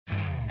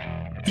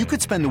You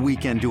could spend the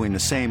weekend doing the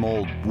same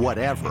old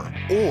whatever,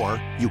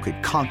 or you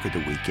could conquer the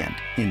weekend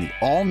in the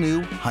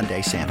all-new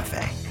Hyundai Santa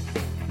Fe.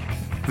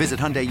 Visit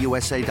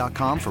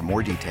HyundaiUSA.com for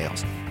more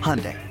details.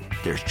 Hyundai,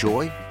 there's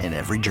joy in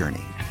every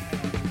journey.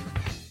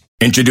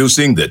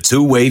 Introducing the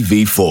Two-Way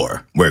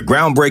V4, where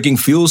groundbreaking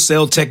fuel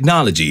cell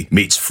technology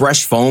meets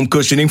fresh foam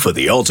cushioning for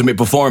the ultimate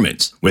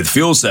performance. With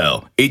Fuel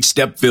Cell, each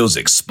step feels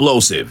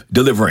explosive,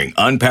 delivering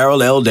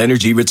unparalleled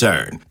energy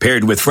return.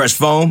 Paired with fresh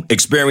foam,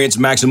 experience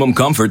maximum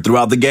comfort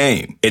throughout the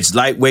game. Its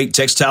lightweight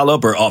textile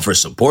upper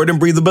offers support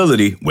and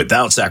breathability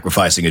without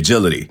sacrificing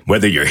agility.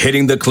 Whether you're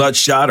hitting the clutch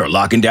shot or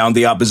locking down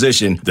the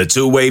opposition, the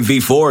Two-Way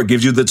V4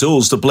 gives you the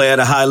tools to play at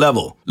a high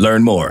level.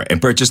 Learn more and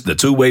purchase the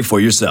Two-Way for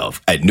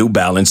yourself at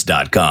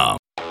NewBalance.com.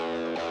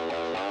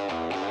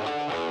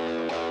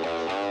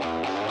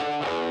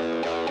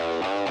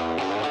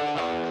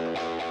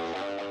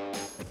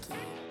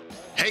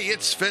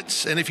 It's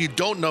Fitz, and if you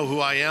don't know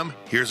who I am,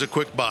 here's a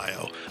quick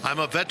bio. I'm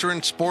a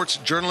veteran sports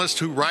journalist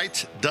who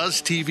writes,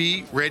 does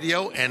TV,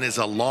 radio, and is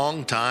a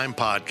longtime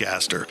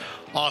podcaster.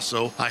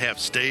 Also, I have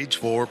stage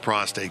 4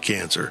 prostate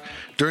cancer.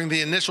 During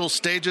the initial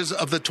stages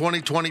of the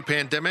 2020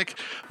 pandemic,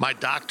 my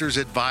doctors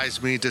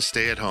advised me to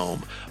stay at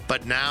home.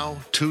 But now,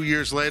 2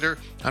 years later,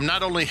 I'm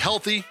not only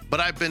healthy,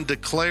 but I've been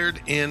declared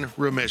in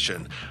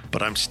remission.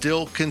 But I'm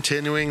still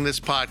continuing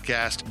this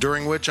podcast,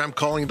 during which I'm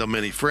calling the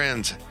many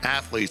friends,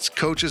 athletes,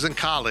 coaches, and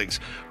colleagues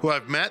who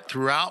I've met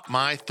throughout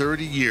my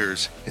 30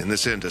 years in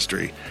this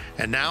industry.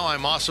 And now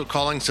I'm also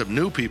calling some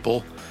new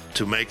people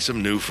to make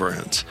some new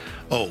friends.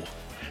 Oh,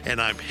 and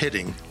I'm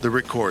hitting the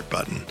record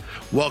button.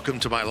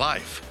 Welcome to my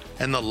life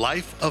and the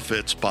Life of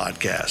Fitz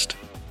podcast.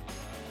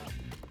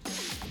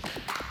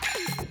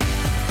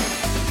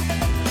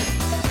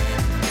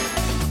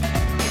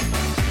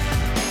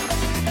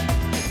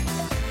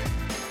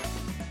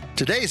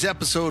 Today's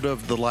episode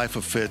of The Life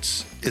of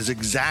Fitz is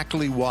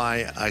exactly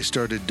why I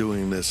started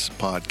doing this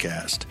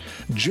podcast.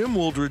 Jim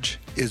Wooldridge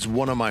is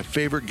one of my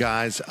favorite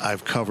guys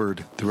I've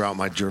covered throughout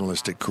my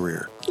journalistic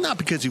career. Not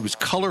because he was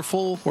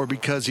colorful or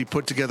because he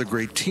put together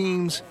great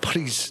teams, but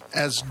he's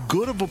as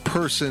good of a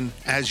person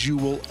as you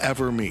will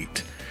ever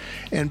meet.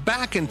 And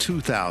back in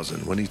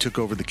 2000, when he took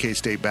over the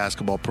K-State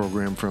basketball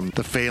program from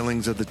the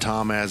failings of the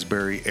Tom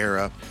Asbury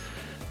era,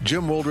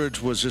 Jim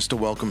Wooldridge was just a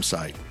welcome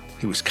sight.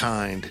 He was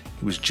kind.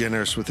 He was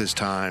generous with his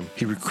time.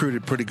 He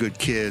recruited pretty good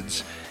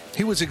kids.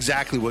 He was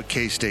exactly what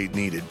K-State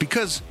needed.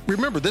 Because,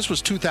 remember, this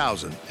was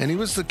 2000, and he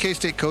was the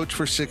K-State coach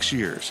for 6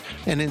 years.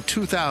 And in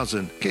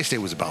 2000, K-State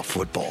was about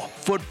football.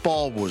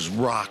 Football was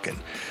rocking.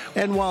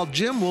 And while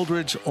Jim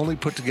Wooldridge only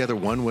put together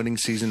one winning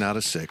season out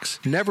of 6,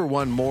 never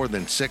won more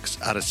than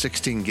 6 out of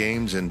 16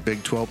 games in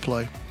Big 12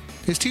 play,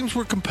 his teams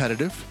were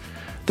competitive.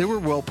 They were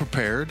well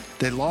prepared.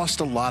 They lost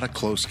a lot of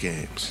close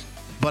games.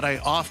 But I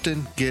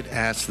often get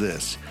asked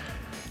this: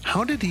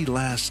 how did he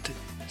last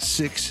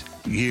 6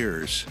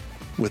 years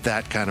with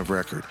that kind of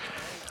record?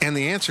 And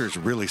the answer is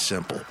really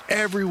simple.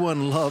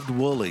 Everyone loved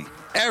Wooly.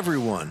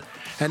 Everyone.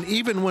 And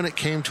even when it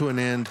came to an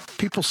end,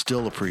 people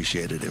still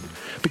appreciated him.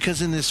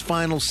 Because in his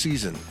final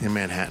season in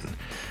Manhattan,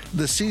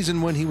 the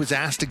season when he was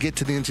asked to get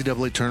to the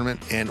NCAA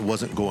tournament and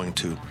wasn't going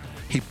to,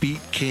 he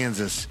beat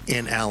Kansas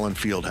in Allen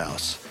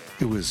Fieldhouse.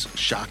 It was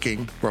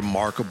shocking,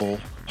 remarkable,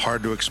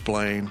 hard to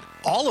explain.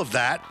 All of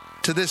that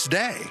to this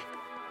day.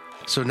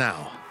 So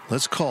now,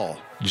 let's call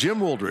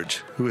Jim Wooldridge,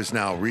 who is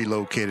now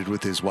relocated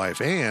with his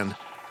wife Ann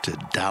to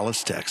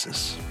Dallas,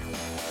 Texas.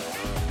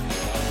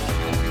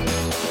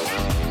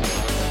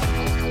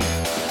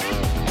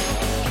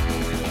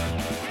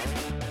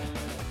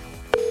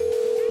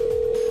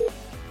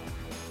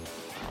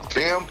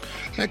 Tim?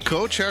 Hey,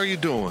 Coach, how are you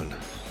doing?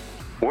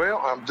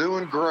 Well, I'm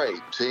doing great,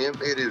 Tim.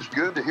 It is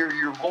good to hear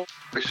your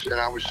voice, and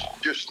I was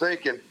just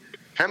thinking,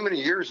 how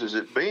many years has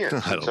it been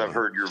since I've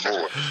heard your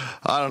voice?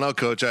 I don't know,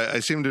 Coach. I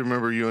seem to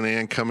remember you and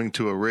Ann coming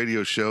to a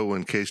radio show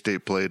when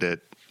K-State played at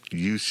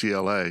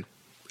UCLA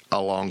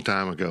a long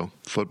time ago,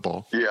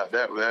 football. Yeah,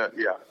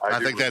 yeah.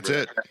 I think that's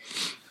it.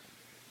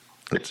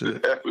 That's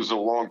it. That was a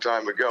long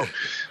time ago.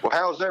 Well,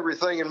 how's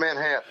everything in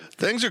Manhattan?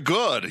 Things are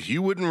good.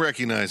 You wouldn't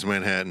recognize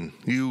Manhattan.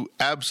 You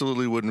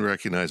absolutely wouldn't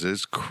recognize it.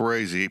 It's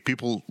crazy.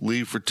 People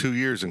leave for 2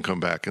 years and come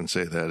back and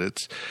say that.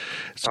 It's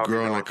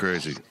growing like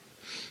crazy.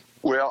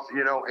 Well,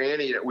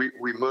 Annie,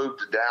 we moved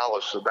to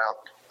Dallas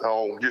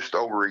about, just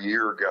over a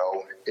year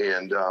ago,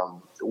 and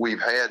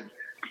we've had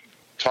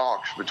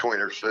talks between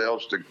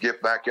ourselves to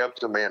get back up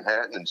to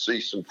Manhattan and see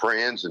some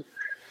friends and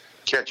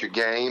catch a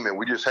game, and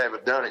we just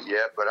haven't done it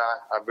yet, but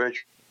I bet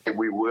you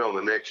we will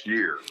the next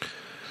year.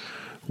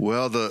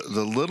 Well, the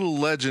Little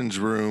Legends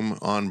room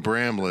on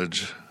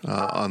Bramlage,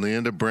 on the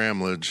end of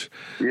Bramlage,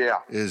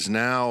 is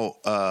now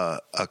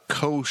a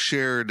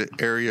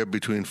co-shared area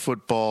between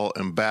football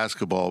and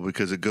basketball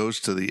because it goes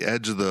to the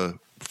edge of the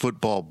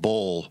football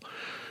bowl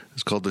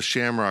It's called the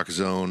Shamrock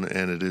Zone,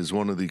 and it is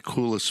one of the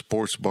coolest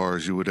sports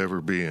bars you would ever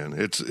be in.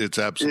 It's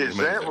absolutely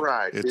amazing. Is that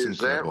right? It's is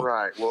incredible. that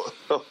right?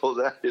 Well,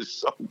 that is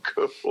so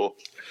cool.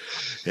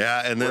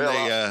 Yeah, and then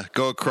they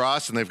go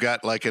across, and they've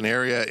got like an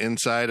area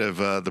inside of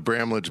the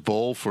Bramlage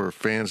Bowl for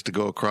fans to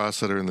go across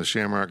that are in the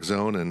Shamrock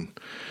Zone, and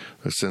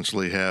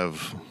essentially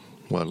have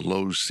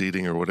loge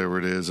seating or whatever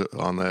it is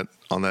on that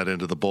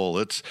end of the bowl.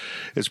 It's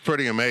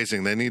pretty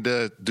amazing. They need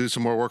to do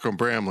some more work on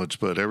Bramlage,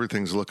 but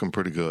everything's looking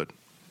pretty good.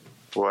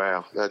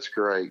 Wow, that's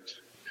great.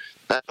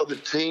 How's the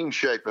team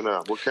shaping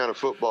up? What kind of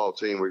football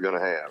team we're going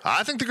to have?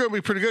 I think they're going to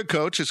be pretty good,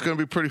 Coach. It's going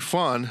to be pretty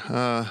fun.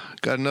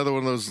 Got another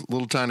one of those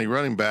little tiny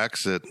running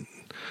backs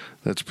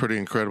that's pretty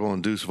incredible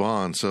in Deuce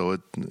Vaughn. So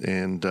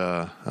they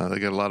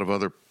got a lot of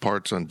other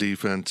parts on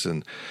defense,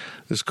 and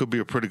this could be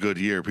a pretty good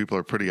year. People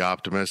are pretty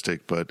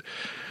optimistic, but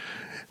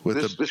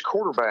with this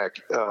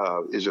quarterback,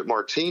 is it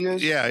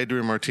Martinez? Yeah,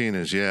 Adrian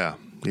Martinez. Yeah.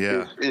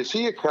 Is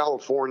he a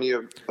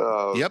California?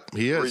 Yep,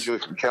 he is. Originally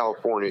from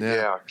California.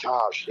 Yeah.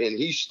 Gosh, and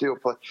he's still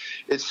playing.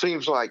 It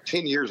seems like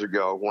 10 years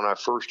ago when I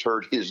first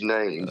heard his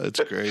name. That's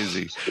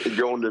crazy.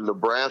 Going to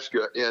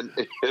Nebraska, and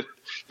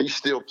he's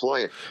still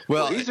playing.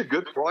 Well, he's a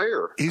good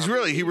player. He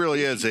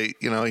really is. He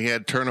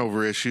had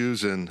turnover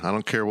issues, and I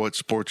don't care what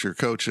sports you're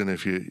coaching.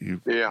 If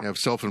you have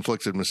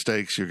self-inflicted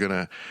mistakes, you're going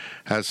to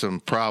have some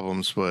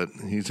problems. But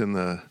he's in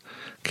the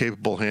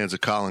capable hands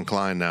of Colin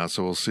Klein now,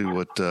 so we'll see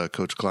what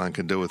Coach Klein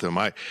can do with him.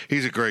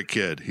 He's a great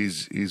kid.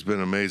 He's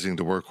been amazing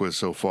to work with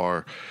so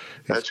far.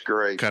 That's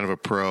great. Kind of a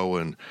pro,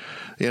 and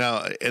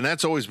and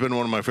that's always been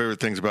one of my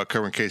favorite things about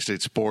covering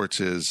K-State sports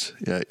is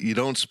you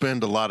don't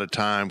spend a lot of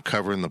time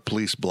covering the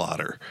police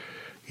blotter.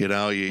 You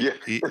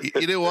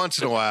do once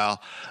in a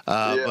while,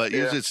 but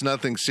usually it's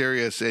nothing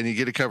serious, and you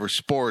get to cover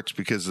sports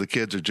because the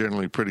kids are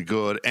generally pretty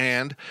good,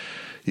 and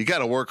you got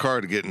to work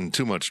hard to get in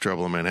too much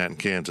trouble in Manhattan,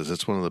 Kansas.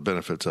 That's one of the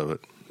benefits of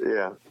it.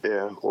 Yeah.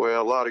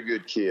 Well, a lot of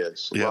good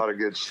kids, a lot of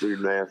good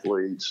student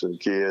athletes and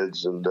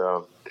kids, and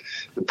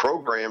the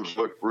programs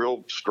look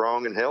real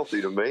strong and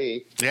healthy to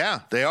me. Yeah,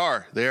 they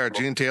are.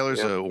 Gene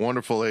Taylor's a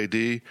wonderful AD.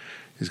 He's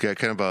got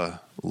kind of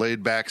a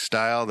laid-back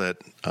style that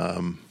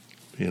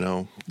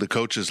the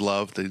coaches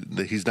love.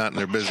 He's not in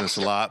their business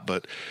a lot,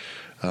 but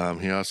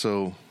he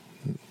also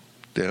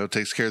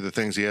takes care of the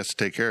things he has to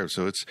take care of.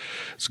 So it's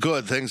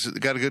good. Things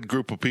got a good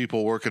group of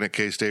people working at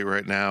K-State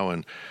right now,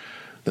 and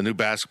the new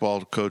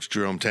basketball coach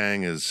Jerome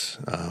Tang is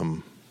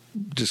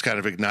just kind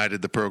of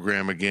ignited the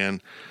program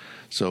again.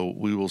 So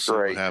we will see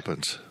what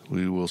happens.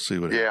 We will see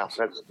what happens.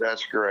 Yeah,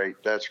 that's great.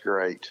 That's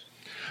great.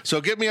 So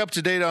get me up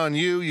to date on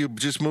you. You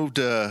just moved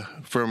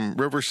from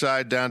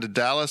Riverside down to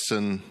Dallas,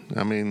 and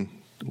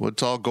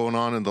what's all going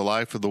on in the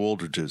life of the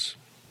Wooldridges?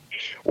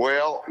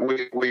 Well,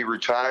 we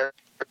retired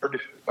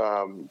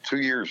 2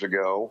 years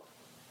ago,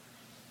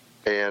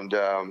 and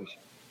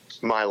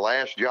my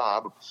last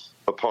job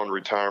upon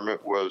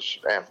retirement was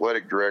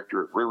athletic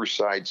director at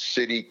Riverside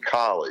City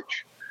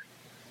College,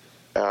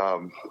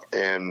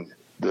 and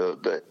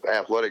the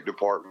athletic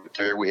department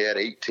there. We had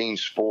 18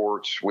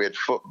 sports. We had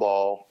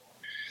football.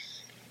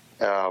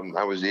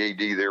 I was the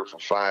AD there for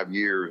 5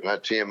 years,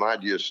 and Tim, I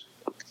just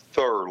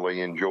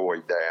thoroughly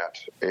enjoyed that,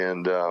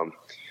 and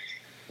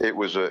it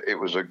was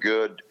a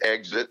good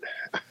exit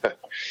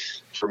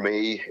for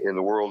me in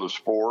the world of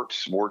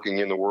sports, working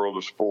in the world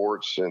of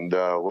sports, and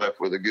left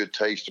with a good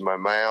taste in my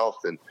mouth,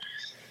 and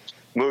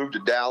moved to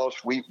Dallas.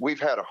 We've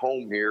had a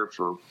home here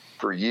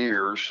for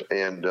years,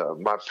 and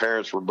my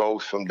parents were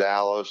both from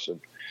Dallas, and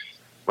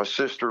my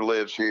sister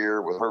lives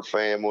here with her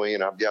family,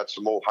 and I've got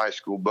some old high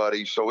school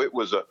buddies. So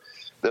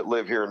that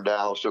live here in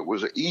Dallas. It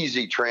was an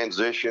easy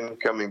transition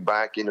coming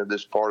back into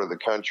this part of the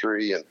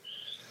country, and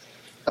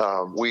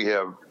we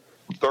have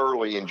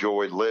thoroughly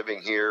enjoyed living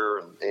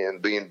here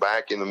and being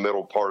back in the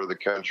middle part of the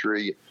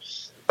country,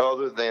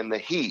 other than the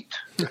heat,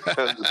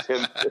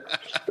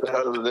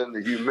 other than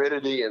the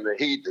humidity and the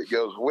heat that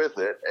goes with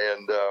it.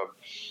 And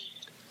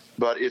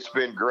but it's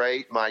been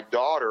great. My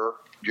daughter,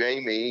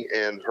 Jamie,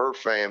 and her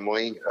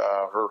family,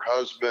 her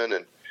husband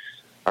and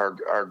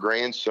our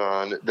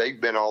grandson, they've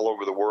been all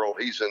over the world.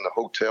 He's in the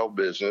hotel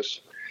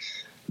business,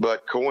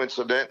 but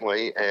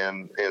coincidentally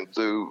and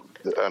through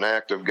an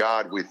act of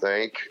God, we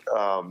think,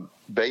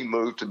 they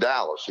moved to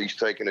Dallas. He's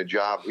taken a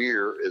job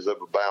here as of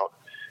about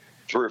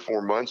 3 or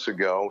 4 months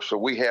ago. So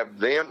we have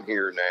them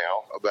here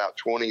now, about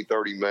 20,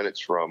 30 minutes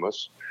from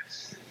us.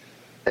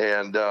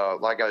 And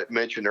like I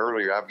mentioned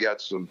earlier, I've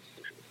got some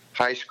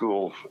high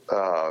school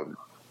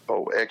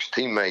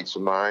ex-teammates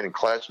of mine and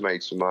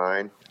classmates of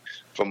mine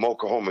from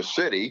Oklahoma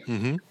City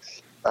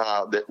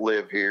that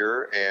live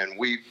here, and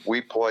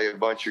we play a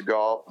bunch of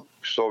golf.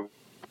 So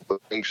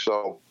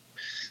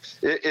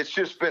it's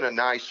just been a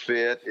nice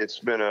fit. It's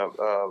been a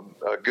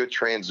good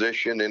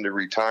transition into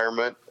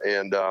retirement,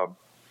 and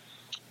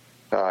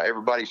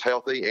everybody's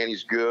healthy and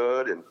he's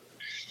good. And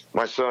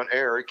my son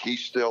Eric,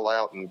 he's still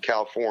out in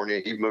California.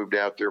 He moved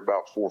out there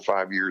about 4 or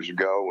 5 years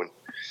ago, and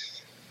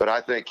but I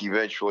think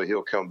eventually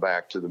he'll come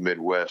back to the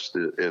Midwest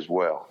as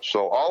well.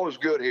 So all is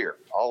good here.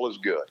 All is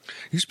good.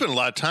 You spent a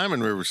lot of time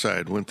in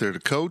Riverside. Went there to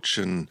coach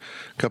and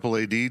a couple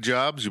AD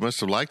jobs. You must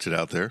have liked it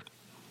out there.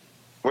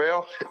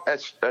 Well,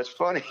 that's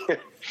funny.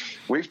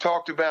 We've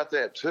talked about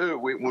that too.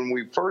 When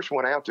we first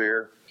went out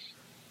there,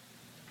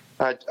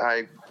 I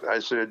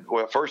said,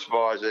 well, first of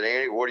all, I said,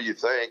 Annie, what do you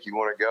think? You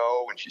want to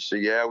go? And she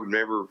said, yeah, we've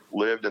never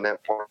lived in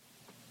that part.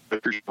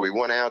 We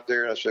went out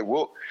there, and I said,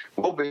 we'll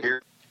be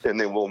here, and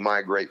then we'll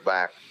migrate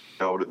back,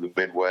 to the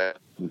Midwest.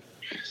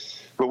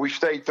 But we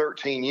stayed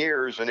 13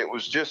 years, and it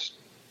was just,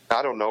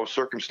 I don't know,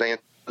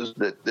 circumstances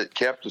that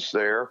kept us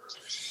there.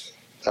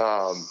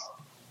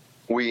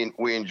 We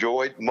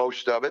enjoyed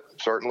most of it,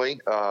 certainly.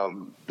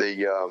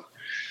 The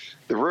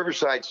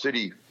Riverside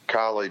City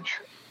College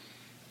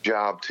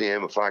job,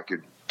 Tim, if I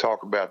could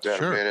talk about that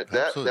Sure, a minute.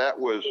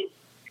 absolutely.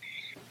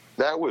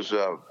 That was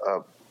a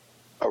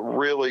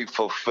really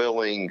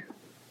fulfilling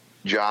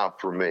job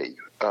for me.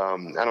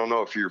 I don't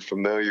know if you're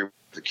familiar with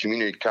the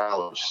community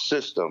college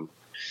system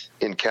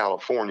in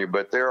California,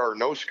 but there are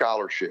no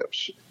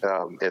scholarships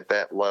at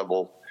that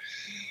level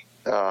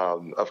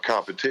of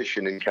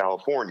competition in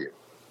California.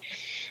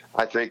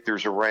 I think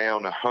there's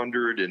around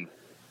 100 to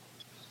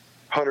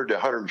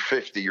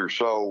 150 or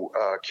so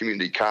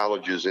community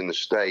colleges in the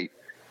state.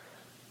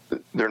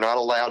 They're not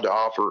allowed to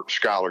offer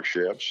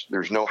scholarships.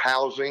 There's no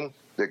housing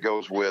that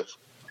goes with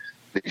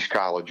these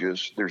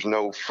colleges. There's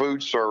no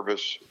food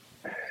service,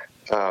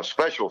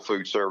 special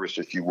food service,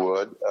 if you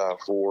would,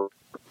 for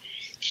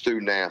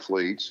student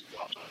athletes.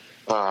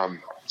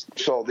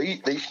 So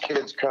these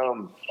kids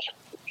come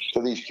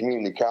to these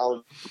community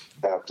colleges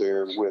out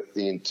there with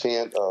the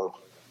intent of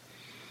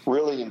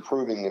really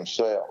improving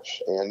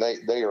themselves, and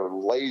they are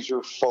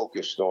laser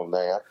focused on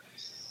that.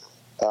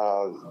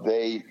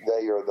 They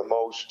are the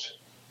most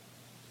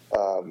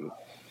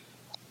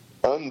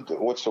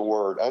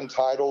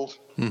untitled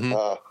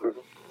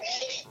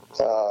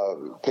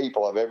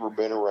people I've ever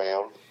been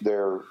around.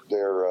 They're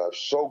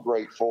so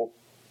grateful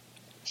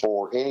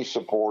for any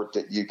support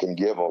that you can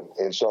give them.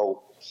 And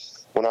so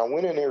when I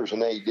went in there as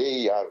an AD,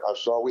 I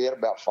saw we had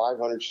about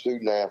 500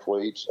 student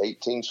athletes,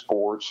 18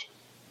 sports.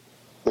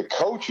 The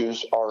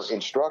coaches are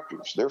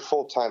instructors. They're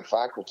full-time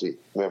faculty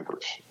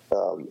members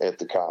at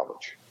the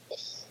college.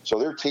 So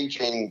they're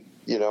teaching,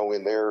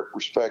 in their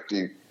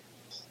respective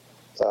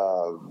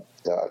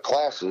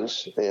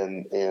classes,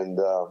 and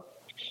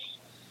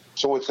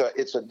so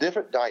it's a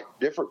different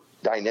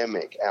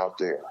dynamic out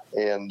there.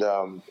 And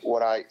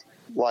what I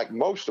like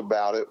most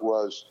about it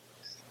was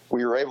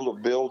we were able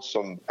to build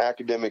some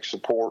academic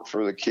support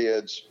for the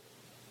kids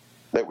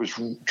that was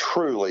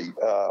truly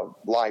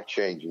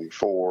life-changing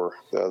for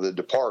the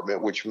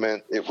department, which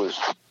meant it was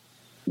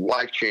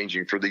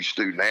life-changing for these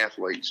student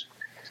athletes.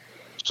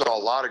 Saw a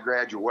lot of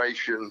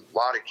graduation, a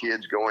lot of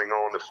kids going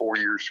on to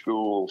four-year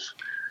schools,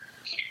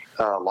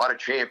 a lot of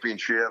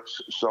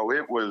championships. So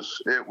it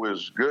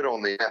was good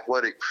on the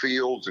athletic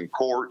fields and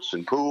courts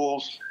and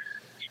pools,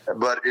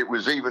 but it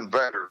was even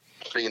better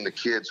seeing the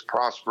kids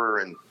prosper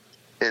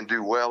and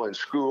do well in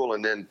school,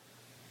 and then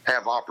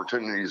have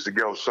opportunities to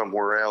go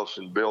somewhere else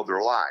and build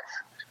their life.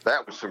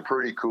 That was some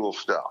pretty cool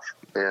stuff.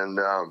 And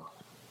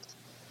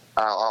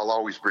I'll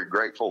always be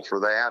grateful for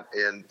that.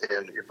 And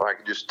if I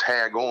could just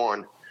tag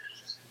on,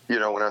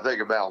 when I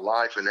think about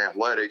life in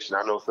athletics, and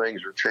I know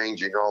things are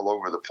changing all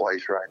over the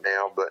place right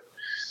now, but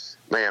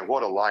man,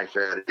 what a life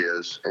that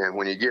is. And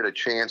when you get a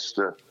chance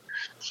to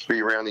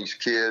be around these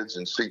kids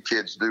and see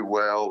kids do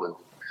well and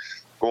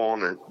go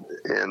on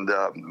and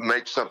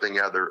make something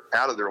out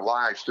of their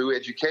lives through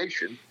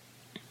education,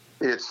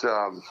 it's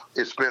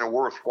been a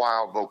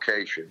worthwhile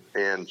vocation,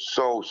 and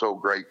so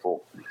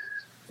grateful,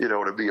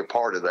 to be a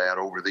part of that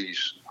over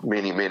these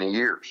many, many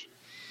years.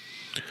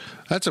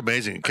 That's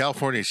amazing.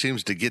 California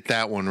seems to get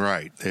that one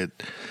right.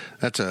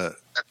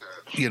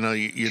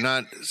 You're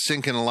not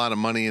sinking a lot of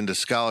money into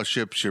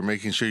scholarships. You're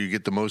making sure you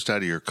get the most out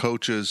of your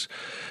coaches.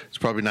 It's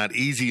probably not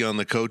easy on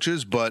the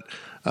coaches, but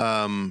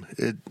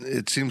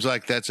it seems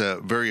like that's a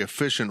very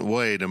efficient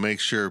way to make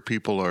sure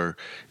people are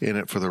in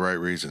it for the right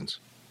reasons.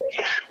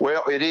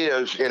 Well, it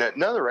is. And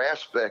another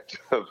aspect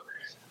of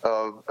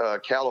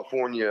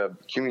California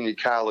community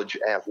college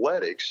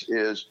athletics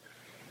is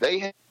they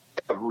have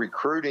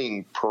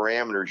recruiting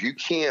parameters. You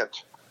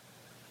can't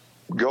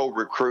go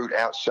recruit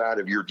outside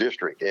of your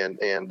district. And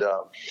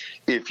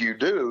if you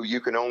do, you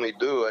can only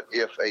do it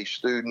if a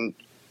student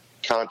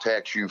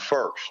contacts you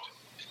first.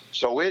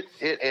 So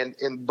and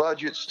in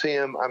budgets,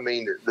 Tim, I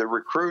mean, the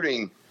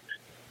recruiting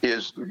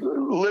is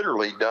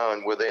literally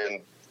done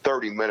within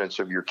 30 minutes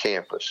of your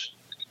campus.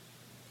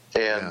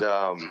 And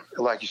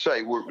like you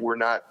say, we're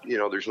not,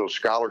 there's no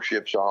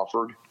scholarships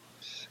offered.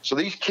 So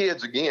these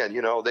kids, again,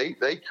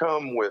 they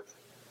come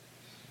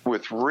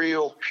with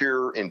real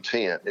pure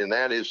intent, and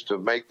that is to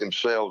make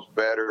themselves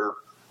better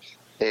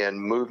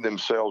and move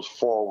themselves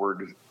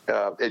forward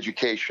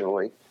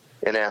educationally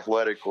and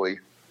athletically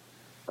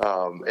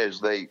as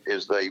they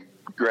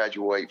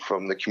graduate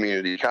from the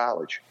community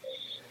college.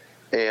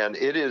 and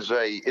it is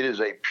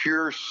a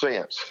pure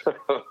sense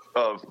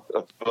of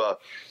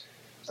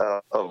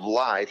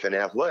life and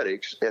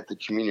athletics at the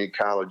community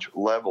college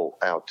level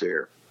out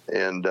there.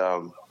 And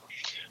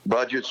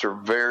budgets are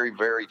very,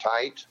 very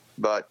tight,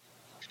 but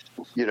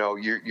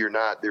you're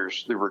not.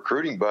 There's the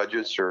recruiting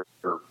budgets are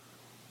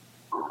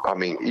I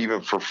mean,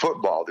 even for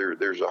football,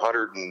 there's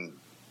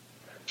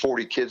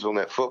 140 kids on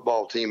that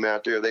football team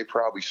out there. They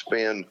probably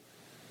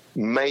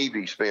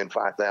maybe spend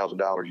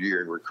 $5,000 a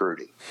year in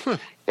recruiting.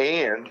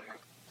 And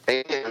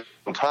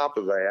on top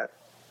of that,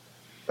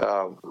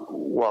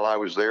 while I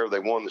was there, they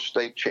won the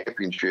state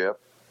championship.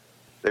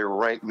 They were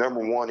ranked number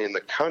 1 in the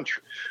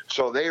country.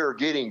 So they are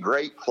getting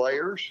great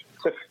players,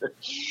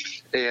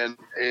 and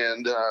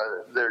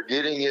they're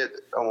getting it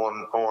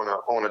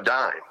on a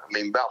dime. I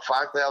mean, about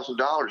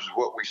 $5,000 is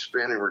what we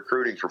spend in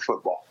recruiting for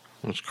football.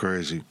 That's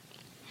crazy.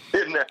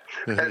 Isn't that?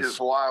 That is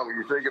wild when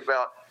you think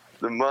about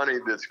the money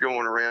that's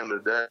going around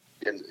today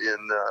in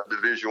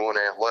Division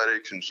I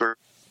athletics and Super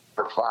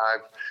 5,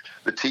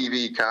 the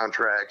TV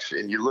contracts,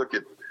 and you look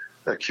at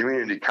a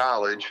community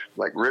college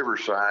like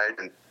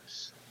Riverside,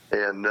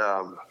 and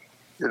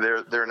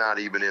they're not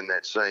even in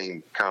that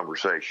same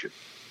conversation.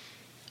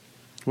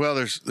 Well,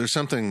 there's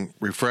something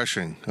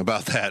refreshing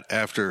about that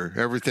after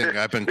everything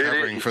I've been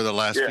covering for the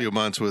last few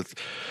months with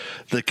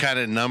the kind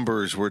of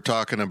numbers we're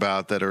talking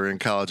about that are in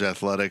college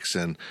athletics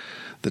and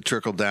the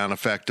trickle-down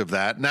effect of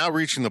that. Now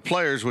reaching the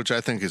players, which I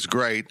think is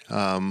great.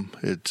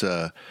 It's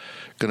going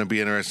to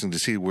be interesting to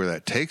see where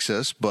that takes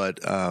us.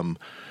 But, are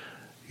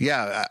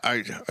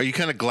you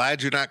kind of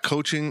glad you're not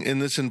coaching in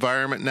this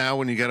environment now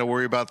when you got to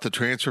worry about the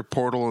transfer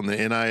portal and the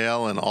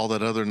NIL and all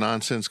that other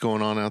nonsense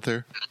going on out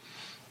there?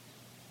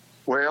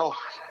 Well,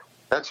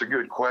 that's a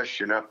good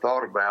question. I've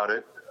thought about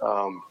it.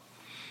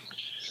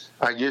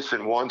 I guess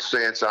in one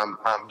sense, I am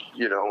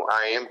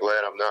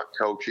glad I'm not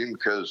coaching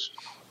because,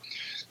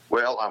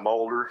 well, I'm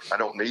older. I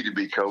don't need to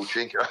be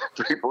coaching.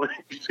 People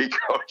need to be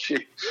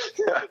coaching.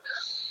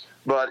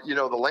 But,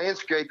 the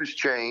landscape has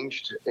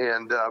changed.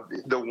 And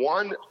the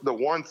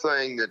one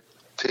thing that,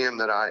 Tim,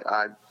 that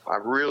I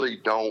really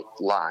don't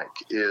like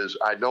is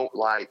I don't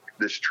like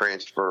this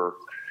transfer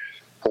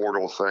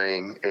portal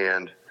thing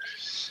and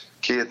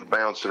kids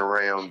bouncing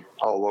around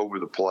all over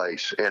the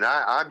place. And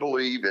I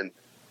believe in,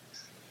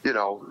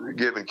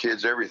 giving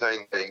kids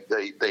everything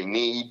they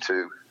need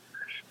to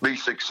be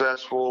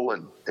successful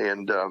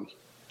and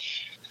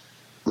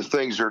the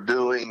things they're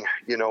doing,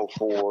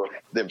 for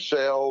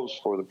themselves,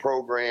 for the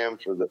program,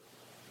 for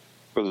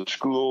the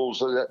schools.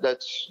 So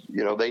that's,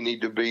 they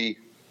need to be,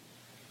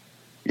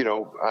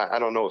 I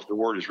don't know if the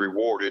word is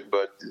rewarded,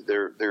 but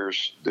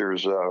there's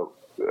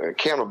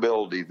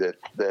accountability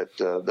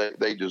that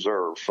they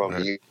deserve from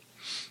you.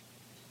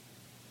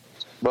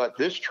 But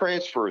this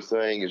transfer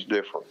thing is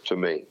different to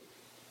me.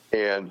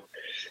 And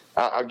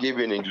I'll give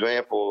you an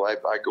example.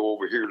 I go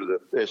over here to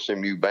the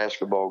SMU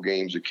basketball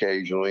games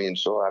occasionally, and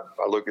so I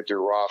look at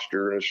their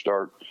roster and I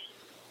start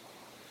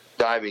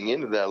diving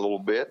into that a little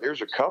bit.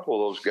 There's a couple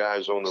of those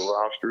guys on the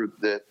roster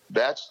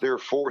that's their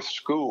 4th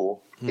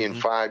school in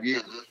 5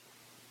 years.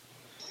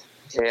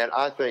 And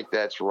I think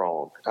that's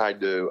wrong. I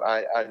do.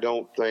 I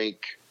don't think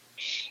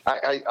 –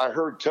 I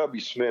heard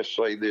Tubby Smith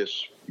say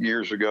this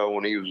years ago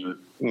when he was at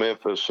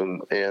Memphis,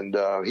 and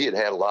he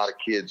had a lot of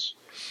kids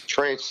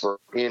transfer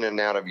in and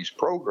out of his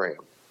program,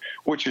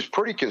 which is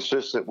pretty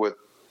consistent with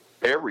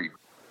every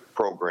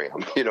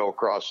program,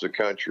 across the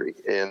country.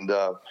 And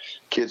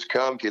kids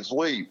come, kids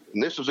leave.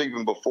 And this was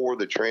even before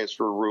the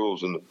transfer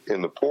rules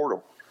in the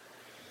portal.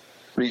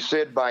 But he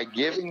said by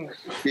giving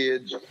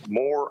kids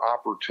more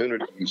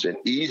opportunities and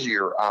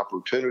easier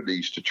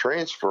opportunities to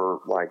transfer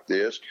like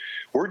this,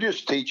 we're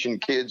just teaching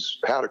kids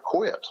how to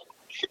quit.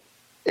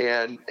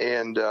 And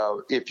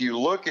if you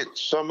look at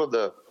some of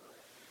the,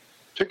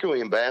 particularly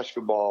in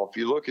basketball, if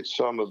you look at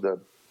some of the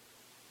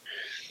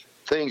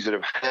things that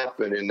have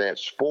happened in that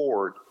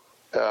sport,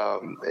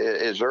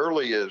 as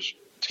early as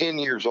 10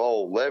 years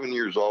old, 11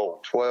 years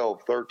old,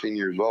 12, 13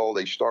 years old,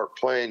 they start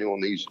playing on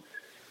these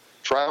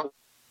travel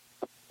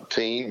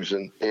teams,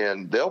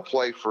 and they'll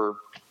play for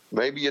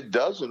maybe a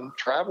dozen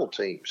travel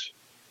teams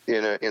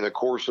in the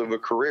course of a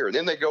career. And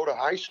then they go to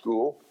high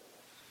school,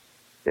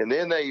 and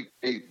then they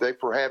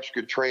perhaps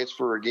could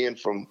transfer again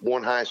from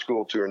one high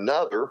school to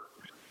another.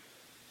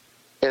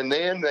 And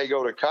then they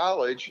go to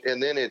college,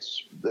 and then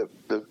it's the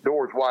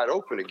door's wide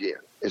open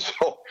again. And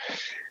so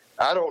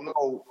I don't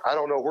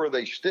know where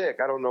they stick.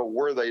 I don't know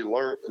where they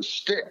learn to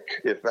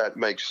stick, if that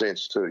makes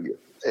sense to you.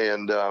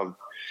 And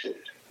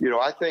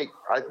I think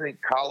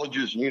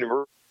colleges and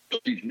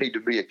universities need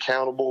to be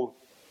accountable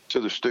to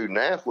the student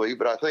athlete,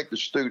 but I think the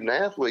student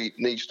athlete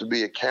needs to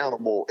be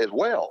accountable as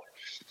well.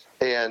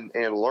 And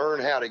learn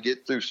how to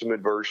get through some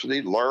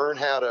adversity, learn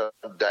how to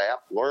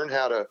adapt, learn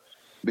how to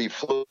be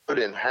fluid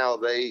in how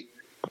they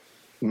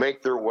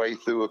make their way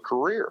through a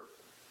career.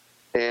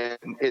 And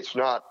it's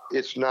not,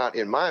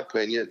 in my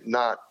opinion,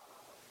 not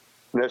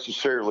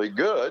necessarily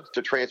good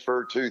to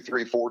transfer 2,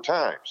 3, 4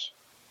 times.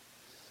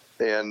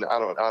 And I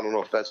don't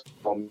know if that's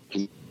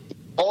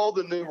all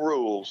the new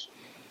rules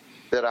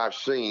that I've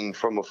seen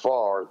from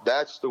afar,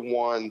 that's the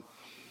one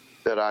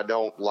that I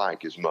don't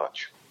like as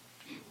much.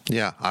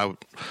 Yeah, I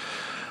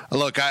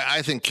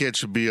think kids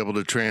should be able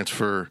to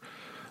transfer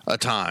a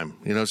time.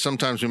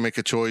 Sometimes we make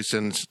a choice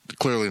and it's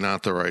clearly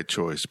not the right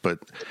choice, but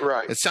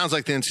right. It sounds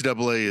like the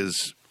NCAA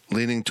is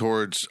leaning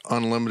towards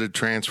unlimited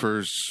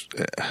transfers,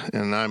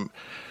 and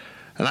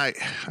I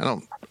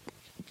don't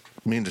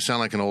mean to sound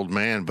like an old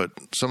man, but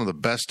some of the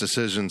best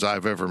decisions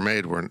I've ever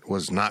made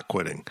was not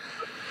quitting.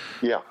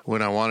 Yeah.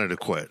 When I wanted to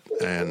quit,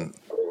 and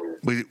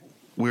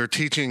we're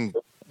teaching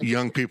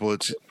young people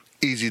it's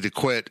easy to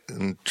quit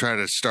and try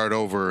to start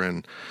over,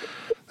 and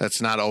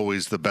that's not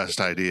always the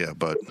best idea.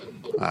 But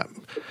I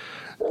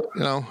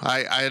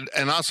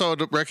also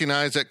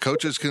recognize that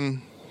coaches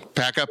can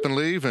pack up and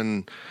leave,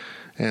 and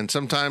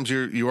sometimes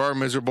you are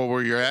miserable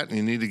where you're at and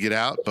you need to get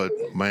out. But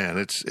man,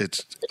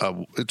 it's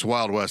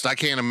Wild West. I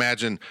can't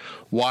imagine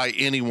why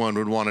anyone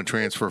would want to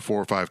transfer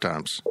 4 or 5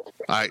 times.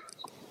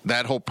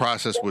 That whole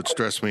process would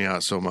stress me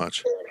out so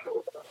much.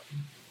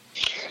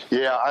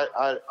 Yeah,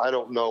 I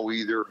don't know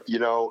either.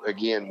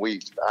 Again,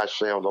 I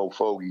sound old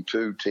fogey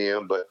too,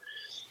 Tim, but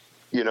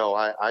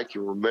I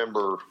can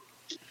remember,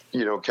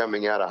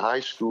 coming out of high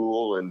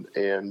school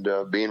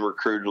and being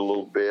recruited a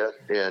little bit,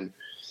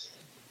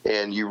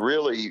 and you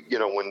really,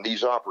 when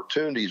these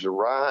opportunities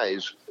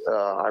arise,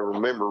 I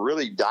remember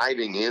really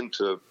diving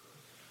into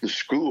the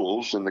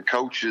schools and the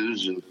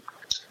coaches and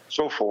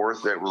so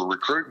forth that were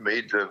recruiting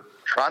me to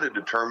try to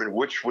determine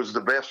which was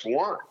the best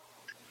one.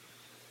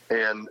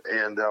 And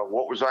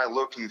what was I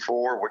looking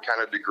for? What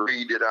kind of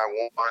degree did I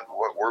want?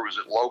 Where was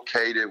it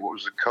located? What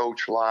was the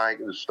coach like?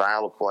 The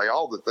style of play?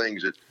 All the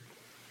things that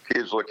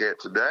kids look at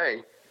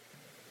today.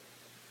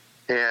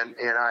 And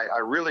I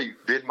really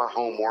did my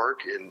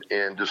homework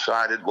and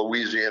decided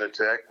Louisiana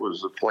Tech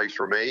was the place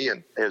for me.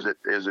 And as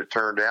it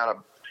turned out, I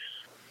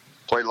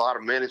played a lot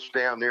of minutes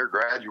down there,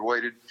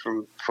 graduated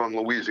from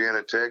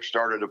Louisiana Tech,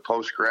 started a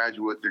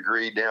postgraduate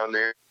degree down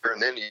there,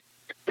 and then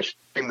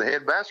became the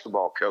head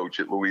basketball coach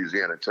at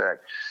Louisiana Tech.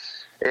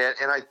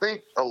 And I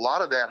think a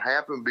lot of that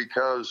happened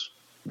because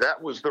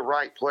that was the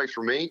right place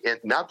for me. And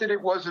not that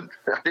it wasn't,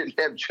 I didn't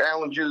have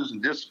challenges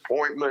and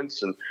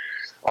disappointments and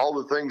all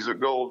the things that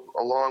go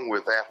along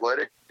with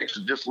athletics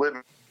and just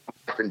living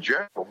in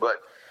general,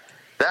 but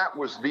that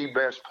was the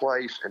best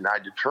place, and I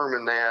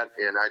determined that,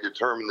 and I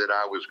determined that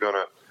I was going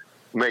to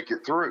make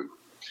it through.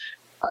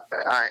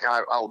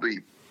 I'll be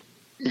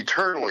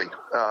eternally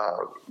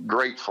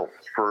grateful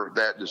for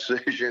that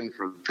decision,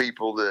 for the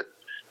people that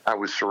I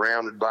was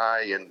surrounded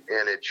by, and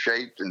it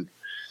shaped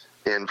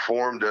and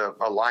formed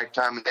a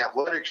lifetime in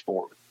athletics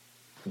for me.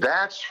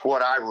 That's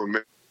what I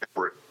remember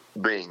it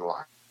being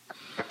like.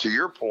 To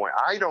your point,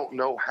 I don't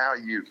know how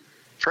you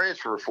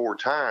transfer 4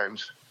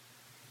 times.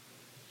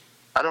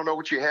 I don't know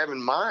what you have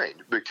in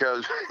mind,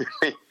 because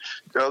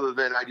other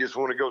than I just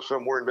want to go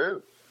somewhere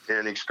new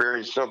and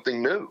experience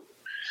something new.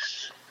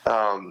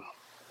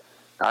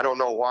 I don't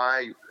know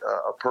why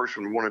a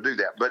person would want to do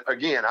that. But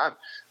again,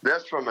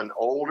 that's from an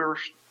older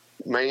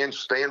man's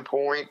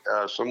standpoint,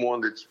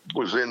 someone that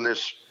was in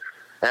this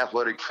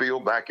athletic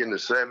field back in the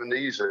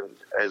 70s. And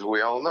as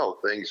we all know,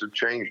 things have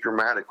changed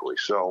dramatically.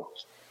 So,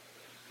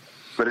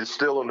 but it's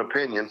still an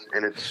opinion,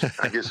 and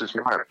I guess it's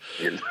my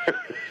opinion.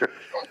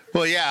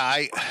 Well,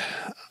 yeah,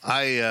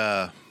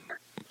 I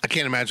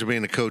can't imagine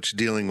being a coach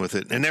dealing with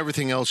it and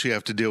everything else you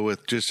have to deal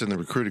with just in the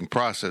recruiting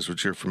process,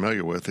 which you're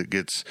familiar with. It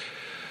gets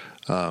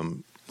a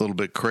little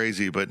bit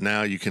crazy, but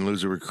now you can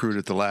lose a recruit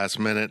at the last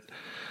minute,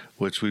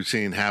 which we've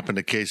seen happen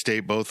to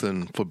K-State, both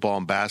in football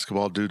and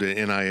basketball, due to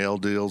NIL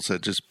deals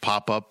that just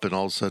pop up, and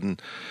all of a sudden,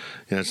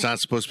 it's not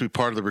supposed to be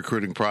part of the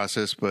recruiting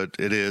process, but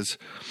it is.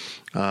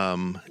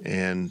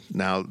 And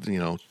now,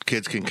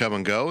 kids can come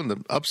and go. And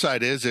the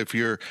upside is, if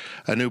you're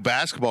a new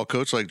basketball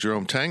coach like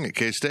Jerome Tang at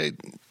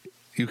K-State,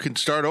 you can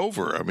start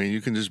over. I mean,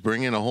 you can just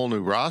bring in a whole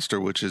new roster,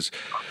 which is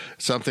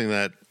something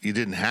that you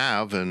didn't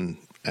have. And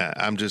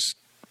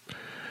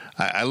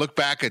I look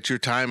back at your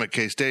time at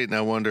K-State and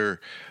I wonder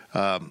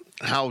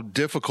how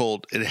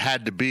difficult it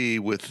had to be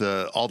with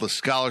all the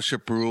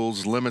scholarship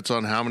rules, limits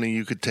on how many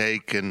you could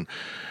take, and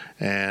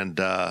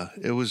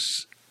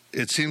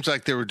it seems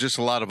like there were just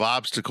a lot of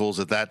obstacles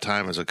at that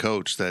time as a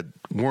coach that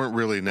weren't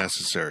really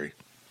necessary.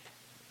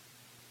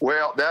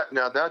 Well,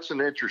 that's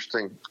an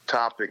interesting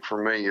topic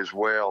for me as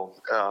well.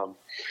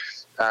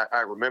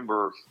 I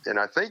remember, and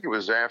I think it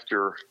was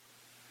after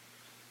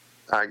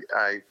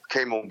I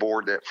came on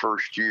board that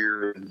first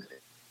year,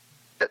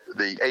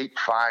 the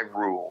 8-5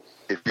 rule,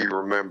 if you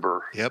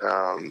remember, yep.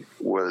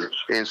 Was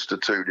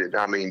instituted.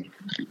 I mean,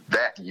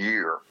 that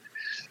year,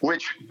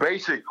 which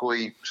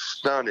basically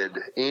stunted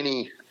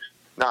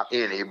not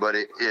any, but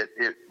it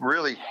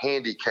really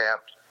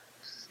handicapped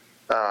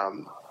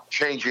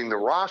changing the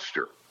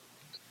roster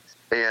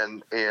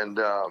and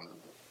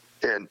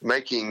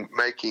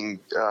making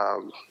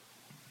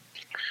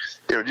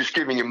just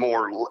giving you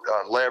more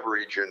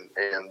leverage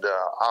and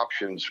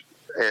options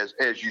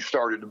as you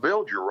started to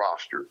build your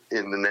roster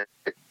in the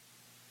next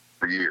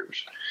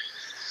years.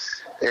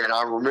 And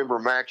I remember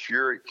Max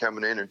Urich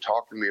coming in and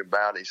talking to me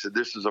about it. He said,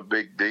 this is a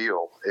big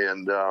deal.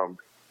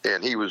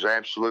 And he was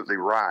absolutely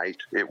right.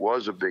 It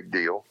was a big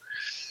deal.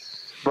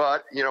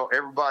 But,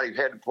 everybody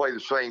had to play the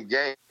same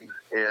game.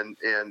 And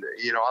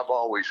I've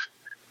always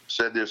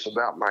said this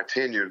about my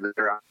tenure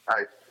there.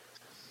 I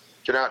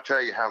cannot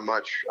tell you how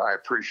much I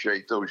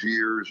appreciate those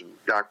years. And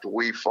Dr.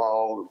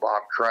 Weefall, and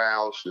Bob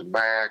Kraus, and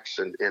Max,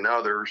 and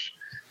others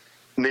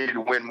needed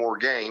to win more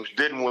games,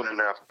 didn't win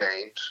enough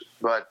games.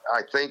 But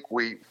I think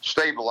we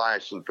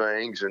stabilized some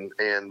things and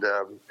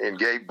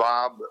gave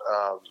Bob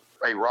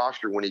a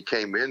roster when he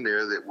came in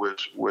there that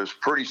was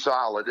pretty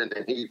solid. And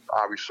he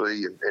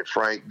obviously, and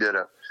Frank did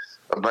a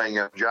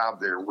bang-up job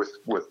there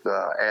with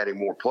adding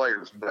more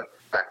players. But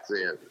back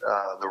then,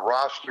 the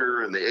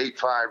roster and the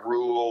 8-5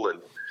 rule, and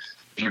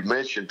you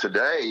mentioned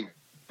today,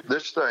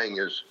 this thing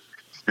is,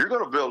 you're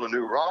going to build a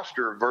new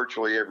roster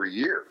virtually every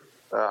year.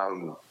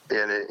 And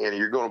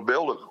you're going to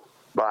build it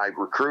by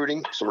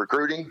recruiting,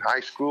 high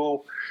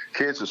school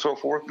kids and so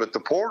forth. But the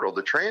portal,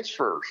 the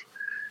transfers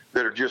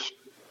that are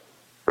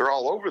they're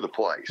all over the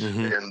place.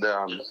 Mm-hmm. And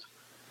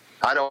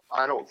I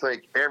don't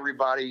think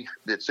everybody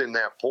that's in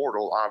that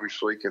portal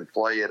obviously can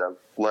play at a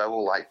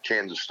level like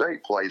Kansas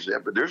State plays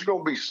at, but there's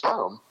going to be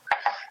some.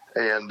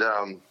 And,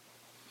 I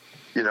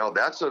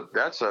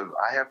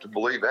have to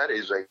believe that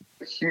is a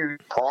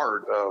huge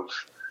part of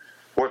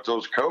what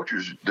those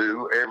coaches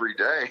do every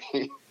day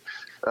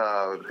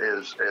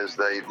as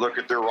they look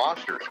at their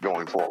rosters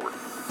going forward.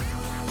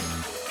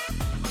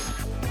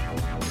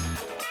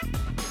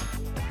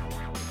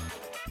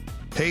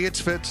 Hey,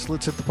 it's Fitz.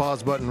 Let's hit the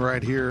pause button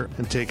right here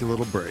and take a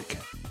little break.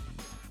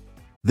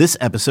 This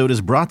episode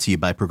is brought to you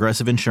by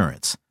Progressive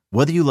Insurance.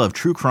 Whether you love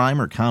true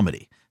crime or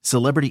comedy,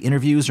 celebrity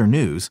interviews or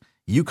news,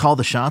 you call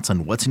the shots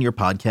on what's in your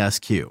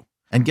podcast queue.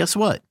 And guess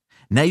what?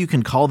 Now you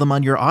can call them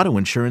on your auto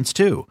insurance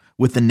too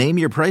with the Name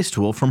Your Price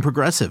tool from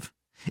Progressive.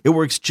 It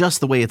works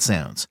just the way it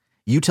sounds.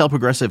 You tell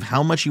Progressive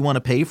how much you want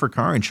to pay for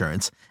car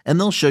insurance, and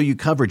they'll show you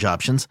coverage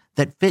options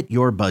that fit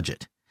your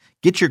budget.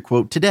 Get your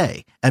quote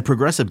today at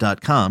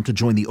Progressive.com to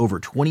join the over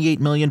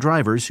 28 million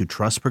drivers who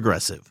trust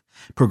Progressive.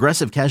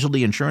 Progressive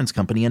Casualty Insurance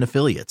Company and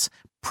Affiliates.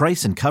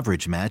 Price and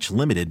coverage match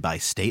limited by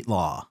state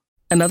law.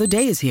 Another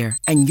day is here,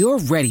 and you're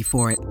ready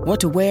for it.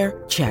 What to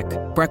wear? Check.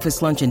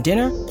 Breakfast, lunch, and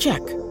dinner? Check.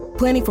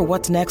 Planning for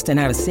what's next and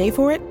how to save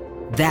for it?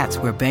 That's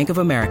where Bank of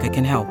America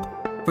can help.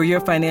 For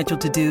your financial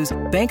to-dos,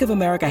 Bank of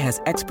America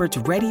has experts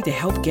ready to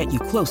help get you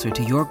closer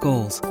to your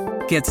goals.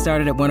 Get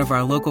started at one of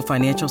our local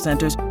financial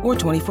centers or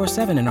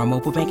 24/7 in our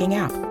mobile banking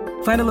app.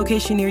 Find a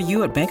location near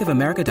you at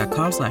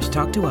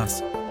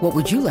bankofamerica.com/talktous. What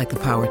would you like the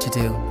power to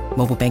do?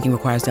 Mobile banking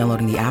requires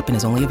downloading the app and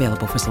is only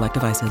available for select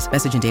devices.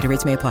 Message and data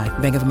rates may apply.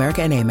 Bank of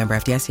America N.A., member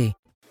FDIC.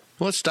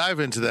 Let's dive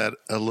into that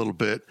a little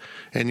bit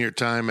and your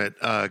time at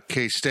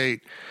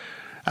K-State.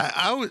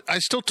 I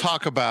still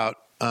talk about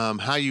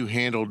how you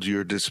handled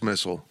your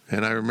dismissal.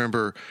 And I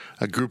remember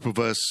a group of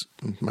us,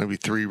 maybe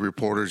 3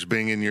 reporters,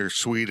 being in your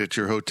suite at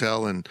your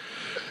hotel in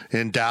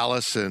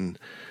Dallas and,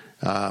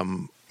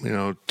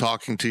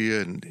 talking to you,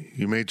 and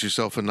you made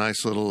yourself a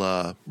nice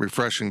little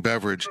refreshing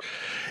beverage.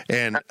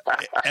 And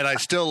I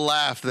still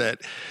laugh that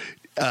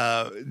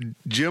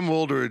Jim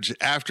Wooldridge,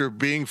 after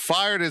being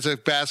fired as a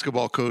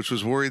basketball coach,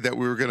 was worried that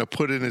we were going to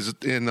put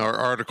in our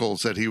articles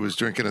that he was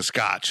drinking a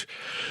scotch.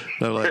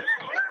 They're like,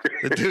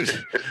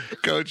 dude,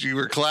 Coach, you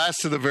were class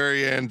to the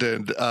very end,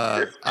 and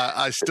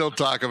I still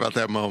talk about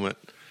that moment.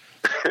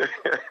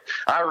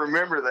 I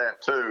remember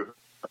that too.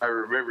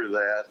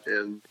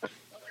 And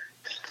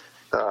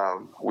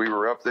we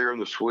were up there in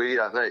the suite.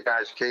 I think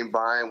guys came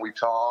by and we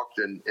talked,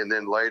 and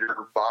then later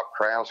Bob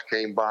Kraus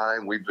came by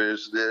and we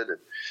visited. And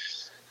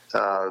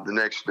the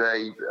next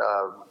day,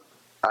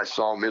 I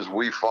saw Ms.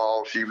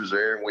 Weefall. She was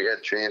there, and we had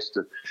a chance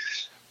to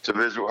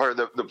visit her.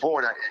 The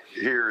point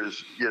here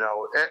is,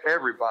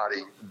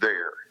 everybody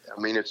there. I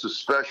mean, it's a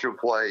special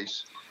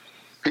place.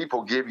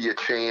 People give you a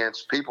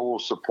chance. People will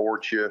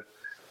support you.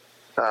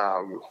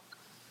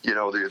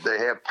 They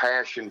have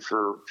passion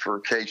for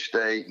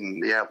K-State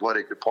and the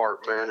athletic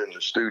department and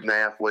the student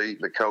athlete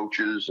and the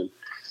coaches, and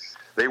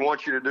they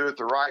want you to do it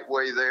the right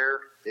way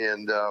there.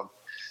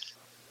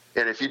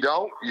 And if you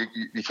don't,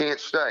 you can't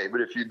stay. But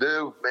if you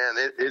do, man,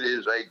 it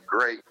is a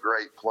great,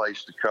 great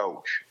place to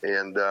coach.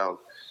 And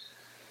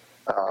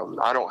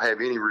I don't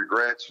have any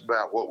regrets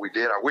about what we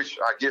did.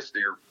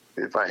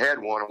 If I had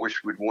one, I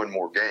wish we'd won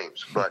more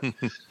games. But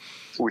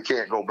we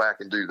can't go back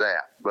and do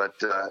that. But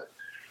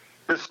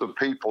just the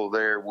people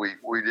there, we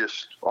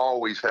just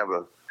always have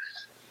a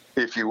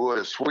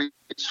sweet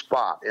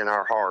spot in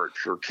our heart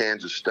for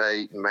Kansas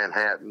State and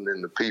Manhattan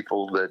and the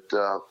people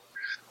that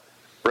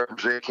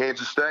represent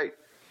Kansas State.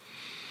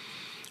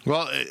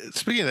 Well,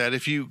 speaking of that,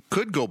 if you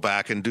could go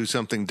back and do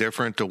something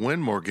different to win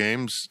more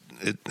games,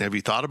 have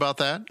you thought about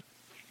that?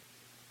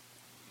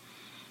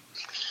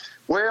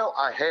 Well,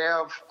 I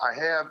have.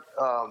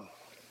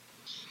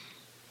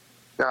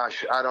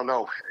 Gosh, I don't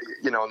know.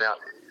 Now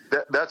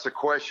that's a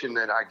question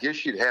that I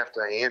guess you'd have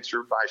to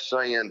answer by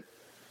saying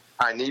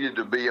I needed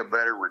to be a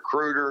better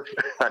recruiter.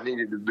 I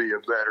needed to be a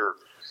better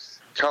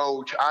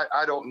Coach,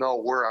 I don't know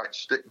where I'd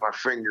stick my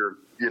finger,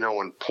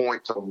 and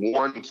point to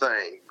one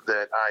thing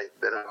that I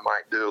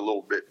might do a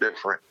little bit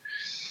different.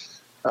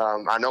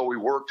 I know we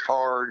worked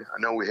hard. I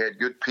know we had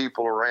good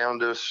people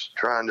around us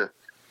trying to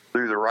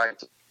do the right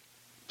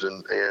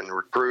things and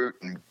recruit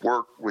and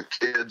work with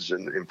kids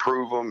and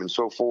improve them and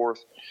so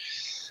forth.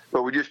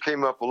 But we just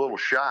came up a little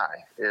shy.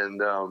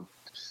 And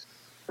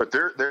but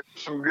there's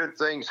some good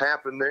things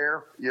happened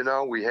there.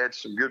 We had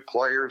some good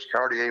players,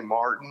 Cartier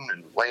Martin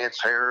and Lance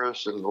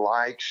Harris and the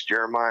likes,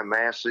 Jeremiah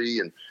Massey,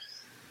 and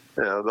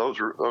those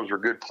are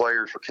good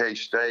players for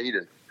K-State,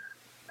 and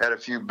had a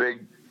few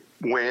big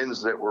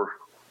wins that were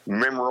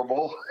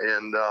memorable.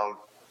 And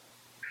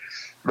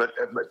but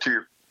to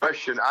your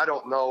question, I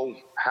don't know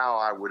how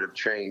I would have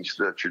changed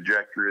the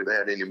trajectory of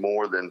that any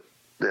more than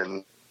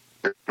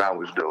I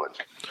was doing.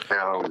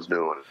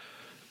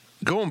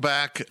 Going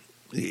back,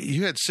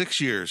 you had 6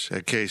 years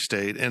at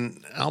K-State,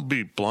 and I'll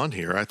be blunt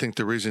here. I think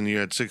the reason you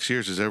had 6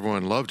 years is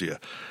everyone loved you,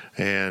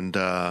 and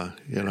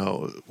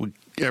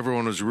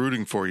everyone was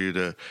rooting for you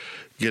to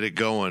get it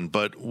going.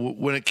 But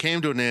when it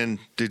came to an end,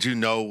 did you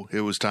know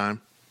it was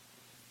time?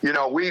 We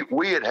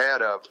had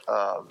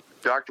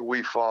Dr.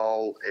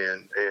 Weefall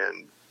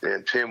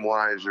and Tim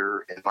Weiser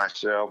and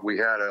myself. We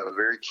had a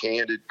very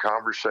candid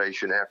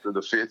conversation after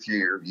the 5th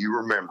year. You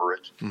remember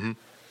it, mm-hmm.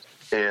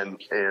 and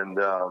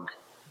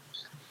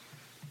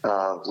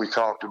we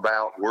talked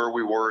about where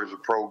we were as a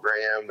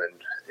program,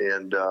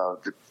 and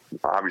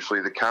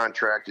obviously the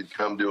contract had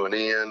come to an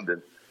end,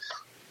 and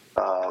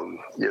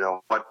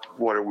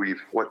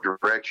what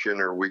direction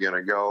are we going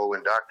to go?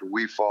 And Dr.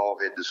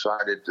 Weefall had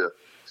decided to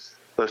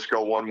let's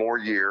go one more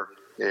year,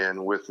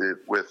 and with the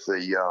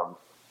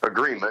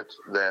agreement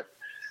that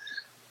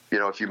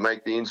if you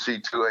make the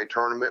NC2A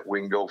tournament,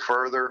 we can go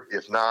further.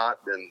 If not,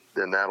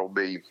 then that'll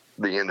be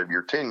the end of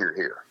your tenure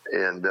here.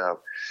 And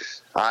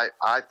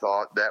I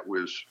thought that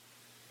was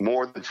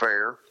more than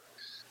fair.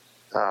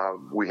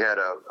 We had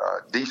a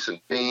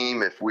decent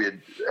team. If we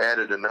had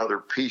added another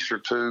piece or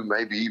two,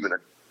 maybe even a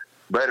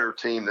better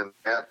team than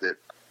that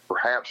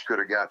perhaps could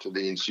have got to the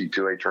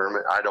NC2A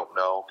tournament. I don't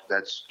know.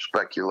 That's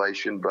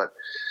speculation. But,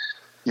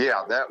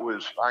 yeah,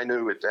 I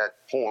knew at that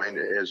point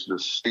as the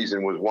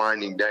season was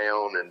winding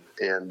down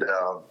and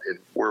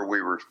where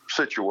we were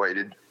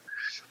situated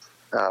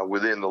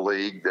within the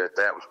league that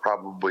was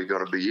probably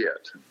going to be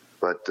it.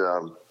 But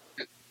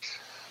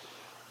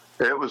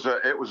it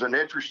was an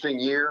interesting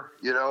year.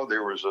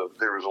 There was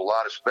a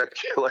lot of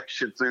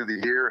speculation through the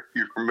year.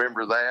 You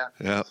remember that?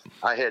 Yeah.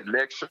 I had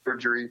neck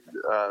surgery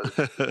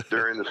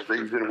during the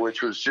season,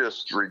 which was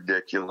just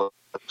ridiculous.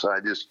 I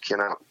just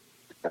cannot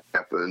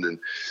happen.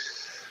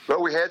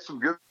 But we had some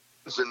good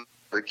ones, and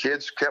the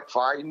kids kept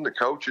fighting. The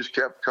coaches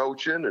kept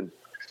coaching,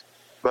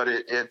 but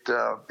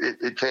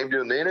it came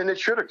to an end, and it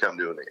should have come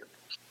to an end.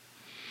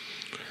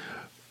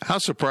 How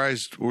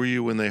surprised were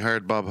you when they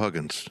hired Bob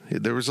Huggins?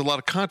 There was a lot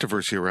of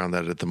controversy around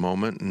that at the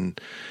moment,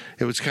 and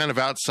it was kind of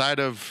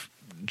outside of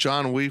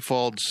John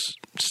Weefald's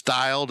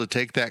style to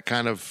take that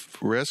kind of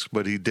risk,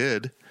 but he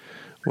did.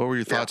 What were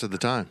your thoughts at the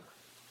time?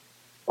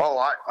 Oh,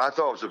 I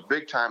thought it was a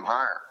big-time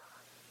hire.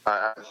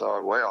 I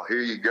thought, well,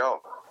 here you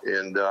go.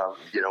 And,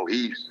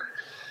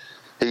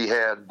 he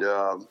had,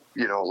 a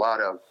lot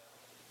of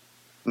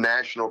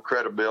national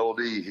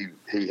credibility.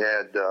 He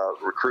had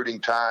recruiting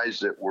ties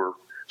that were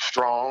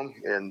strong.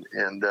 And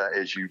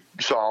as you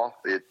saw,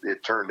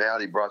 it turned out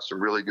he brought some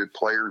really good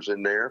players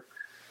in there.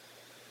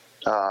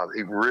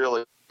 He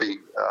really,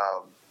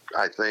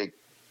 I think,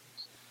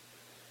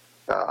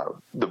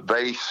 the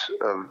base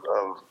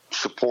of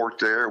support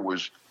there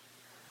was,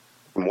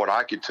 from what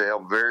I could tell,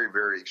 very,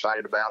 very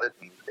excited about it,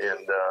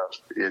 and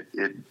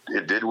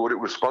it did what it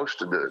was supposed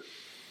to do: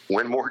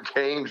 win more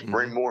games,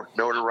 bring more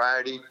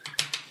notoriety,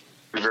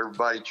 give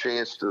everybody a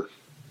chance to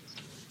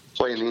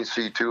play in the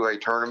NC2A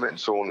tournament, and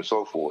so on and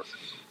so forth.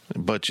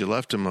 But you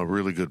left him a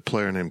really good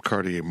player named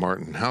Cartier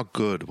Martin. How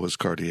good was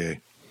Cartier?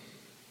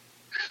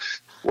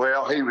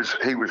 Well, he was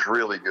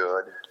really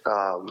good.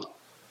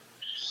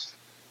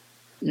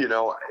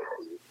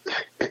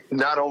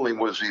 Not only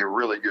was he a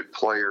really good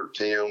player,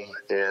 Tim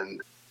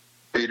and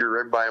Peter,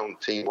 everybody on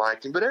the team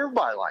liked him, but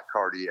everybody liked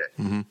Cartier.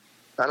 Mm-hmm.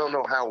 I don't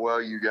know how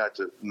well you got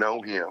to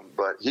know him,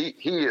 but he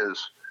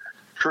is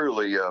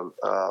truly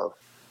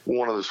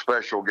one of the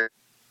special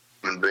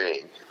human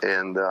beings.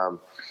 And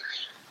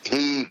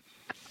he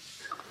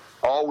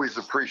always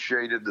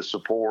appreciated the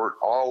support,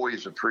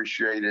 always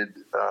appreciated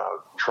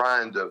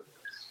trying to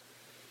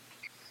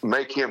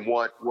make him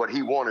what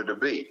he wanted to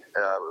be.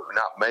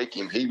 Not make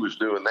him, he was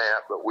doing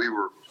that, but we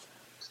were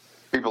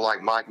people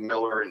like Mike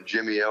Miller and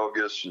Jimmy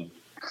Elgis and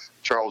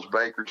Charles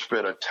Baker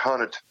spent a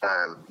ton of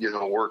time,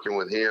 working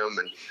with him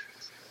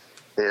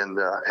and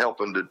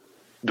helping to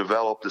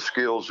develop the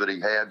skills that he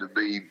had to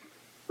be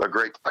a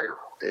great player.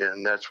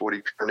 And that's what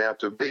he turned out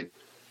to be.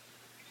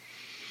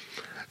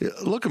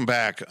 Looking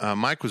back,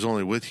 Mike was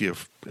only with you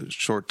a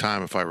short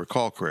time, if I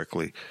recall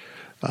correctly.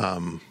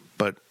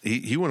 But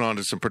he went on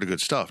to some pretty good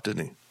stuff,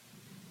 didn't he?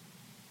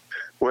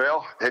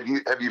 Well, have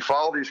you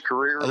followed his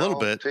career? A little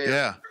bit, Tim?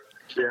 yeah.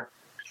 Yeah.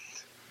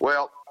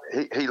 Well,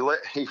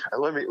 let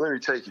me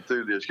take you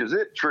through this because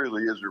it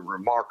truly is a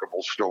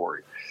remarkable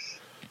story.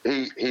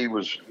 We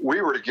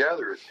were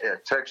together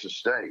at Texas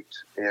State,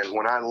 and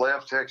when I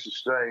left Texas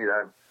State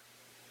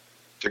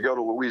to go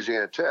to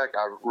Louisiana Tech,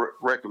 I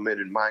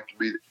recommended Mike to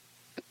be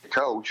the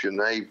coach, and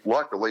they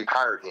luckily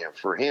hired him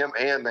for him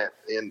and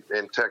in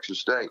Texas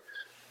State.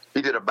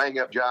 He did a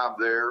bang-up job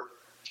there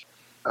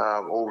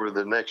over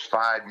the next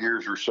 5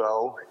 years or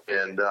so,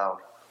 and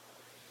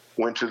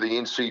went to the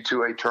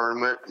NC2A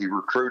tournament. He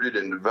recruited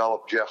and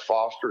developed Jeff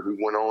Foster, who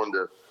went on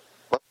to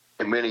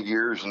play many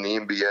years in the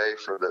NBA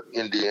for the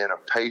Indiana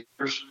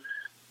Pacers.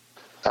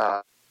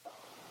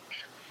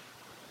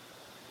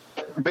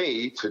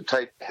 Me to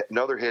take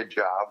another head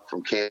job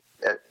from Kansas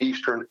at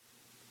Eastern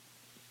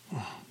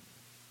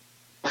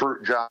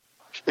for job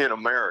in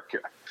America,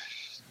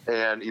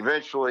 and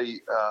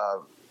eventually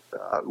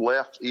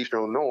left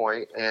Eastern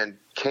Illinois and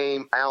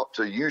came out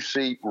to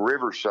UC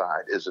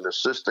Riverside as an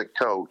assistant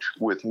coach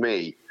with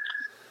me.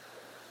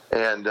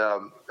 And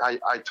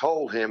I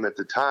told him at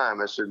the time,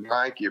 I said,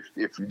 Mike, if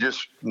you're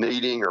just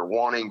needing or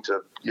wanting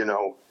to,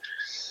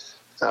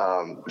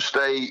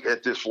 stay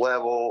at this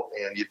level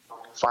and you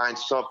find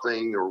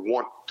something or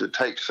want to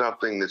take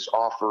something that's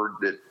offered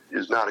that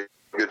is not a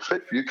good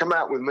fit for you, come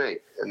out with me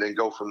and then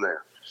go from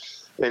there.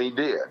 And he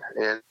did.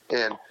 And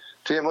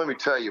Tim, let me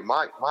tell you,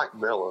 Mike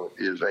Miller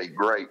is a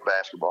great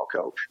basketball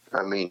coach.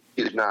 I mean,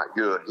 he's not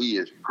good. He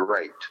is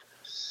great.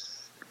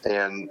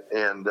 And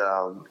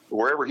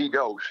wherever he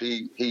goes,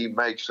 he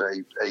makes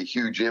a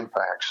huge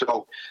impact.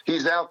 So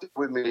he's out there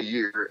with me a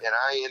year, and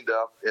I end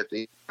up at the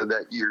end of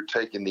that year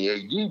taking the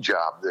AD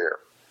job there.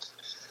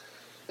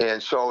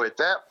 And so at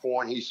that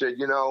point, he said,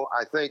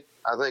 I think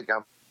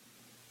I'm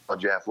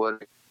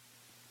athletic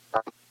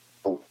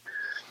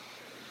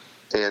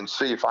and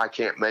see if I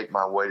can't make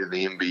my way to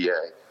the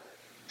NBA.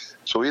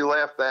 So he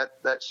left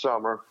that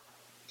summer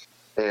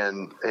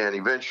and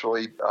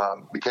eventually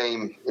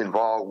became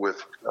involved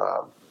with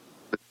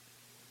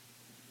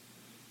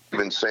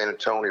in San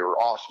Antonio, or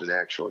Austin,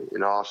 actually,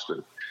 in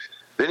Austin.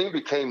 Then he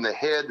became the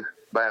head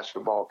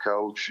basketball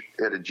coach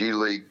at a G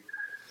League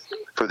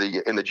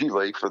in the G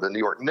League for the New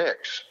York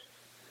Knicks.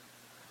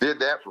 Did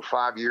that for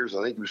 5 years.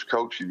 I think he was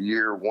coach of the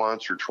year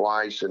once or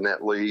twice in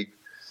that league.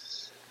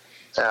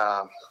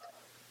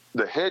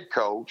 The head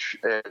coach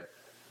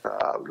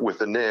with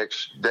the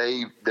Knicks,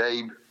 Dave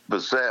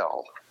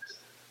Bazell,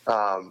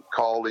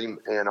 called him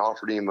and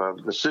offered him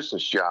an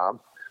assistant's job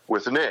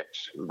with the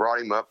Knicks and brought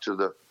him up to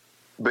the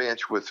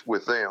bench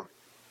with them.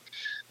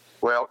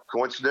 Well,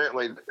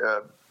 coincidentally,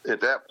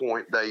 at that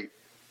point, they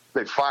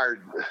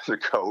fired the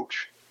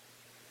coach,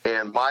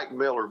 and Mike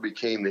Miller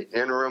became the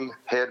interim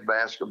head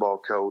basketball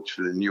coach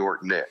for the New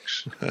York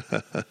Knicks.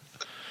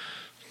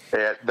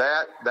 And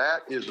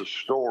that is a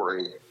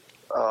story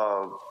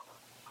of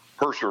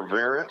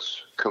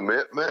perseverance,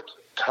 commitment,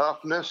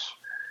 toughness,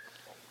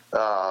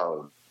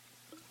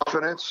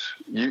 confidence,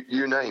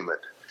 you name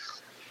it.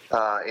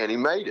 And he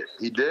made it.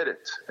 He did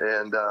it.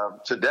 And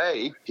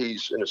today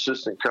he's an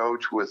assistant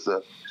coach with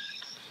the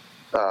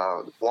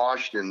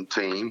Washington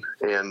team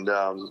and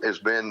has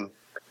been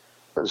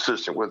an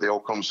assistant with the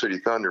Oklahoma City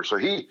Thunder. So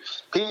he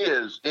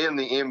is in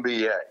the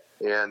NBA,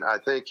 and I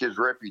think his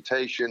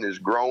reputation is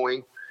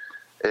growing.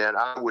 And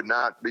I would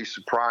not be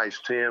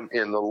surprised, Tim,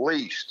 in the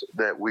least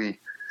that we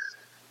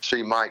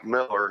see Mike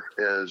Miller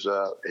as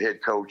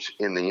head coach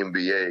in the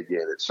NBA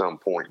again at some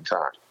point in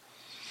time.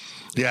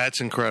 Yeah,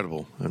 it's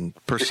incredible. And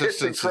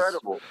persistence, it's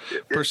incredible.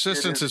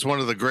 Persistence is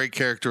one of the great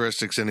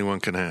characteristics anyone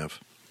can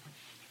have.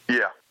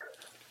 Yeah.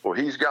 Well,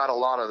 he's got a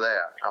lot of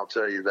that, I'll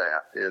tell you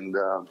that. And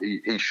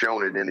he's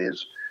shown it in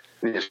his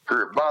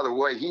career. By the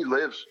way,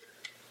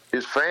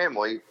 his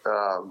family,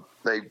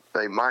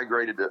 they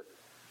migrated to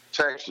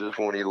Texas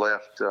when he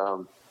left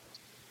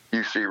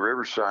UC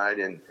Riverside,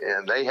 and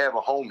they have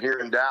a home here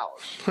in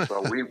Dallas.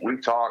 So we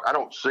talk. I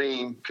don't see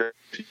him because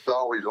he's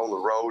always on the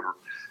road or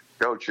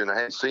coaching. I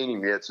hadn't seen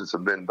him yet since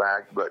I've been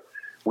back, but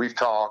we've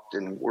talked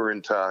and we're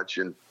in touch.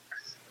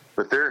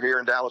 But they're here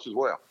in Dallas as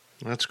well.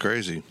 That's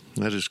crazy.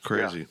 That is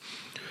crazy. Yeah.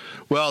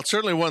 Well,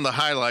 certainly one of the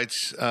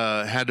highlights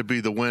had to be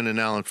the win in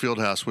Allen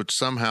Fieldhouse, which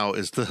somehow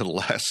is the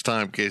last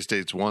time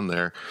K-State's won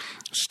there.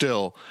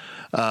 Still,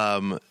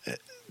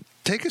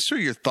 take us through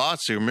your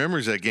thoughts, your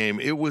memories of that game.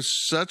 It was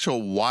such a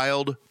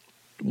wild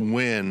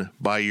win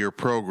by your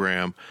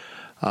program,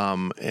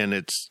 and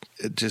it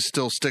just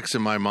still sticks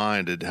in my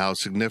mind at how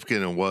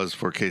significant it was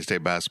for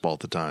K-State basketball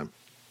at the time.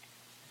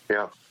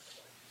 Yeah.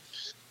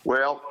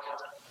 Well,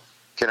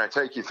 can I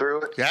take you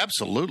through it? Yeah,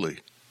 absolutely.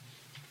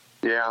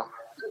 Yeah.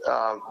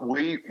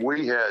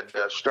 We had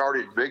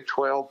started Big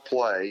 12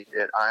 play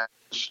at Iowa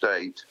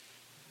State,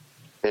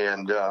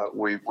 and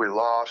we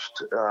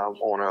lost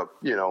on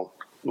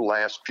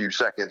last few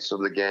seconds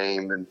of the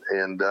game,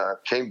 and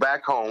came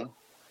back home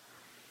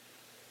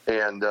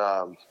and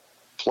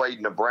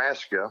played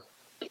Nebraska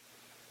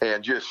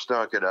and just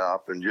stunk it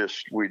up, and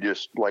we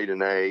just laid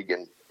an egg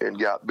and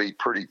got beat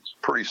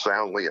pretty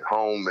soundly at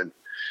home, and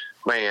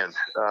man,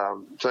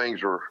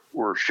 things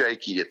were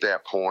shaky at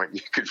that point.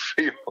 You could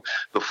feel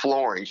the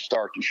flooring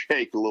start to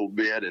shake a little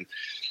bit,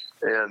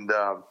 and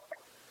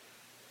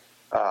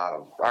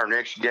our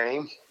next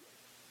game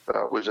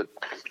was at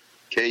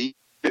KU,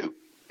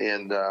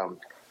 and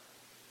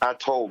I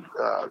told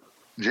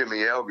Jimmy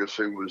Elgas,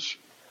 who was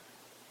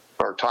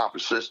our top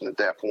assistant at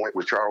that point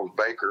with Charles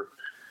Baker,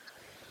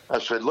 I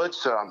said,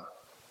 let's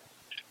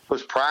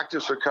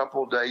practice a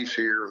couple of days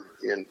here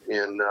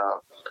in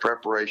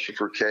preparation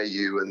for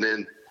KU, and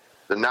then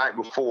the night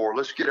before,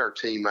 let's get our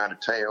team out of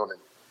town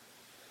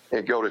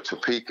and go to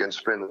Topeka and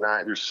spend the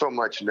night. There's so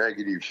much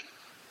negative,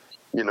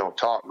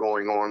 talk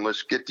going on.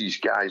 Let's get these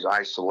guys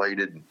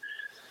isolated and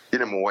get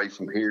them away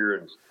from here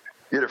and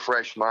get a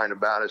fresh mind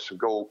about us and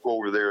go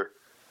over there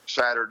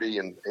Saturday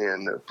and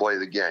play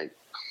the game.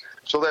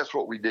 So that's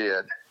what we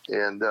did.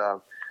 And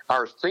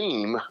our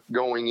theme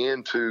going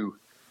into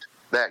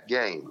that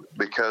game,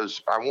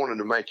 because I wanted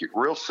to make it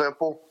real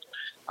simple.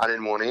 I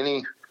didn't want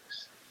any,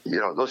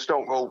 let's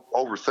don't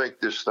overthink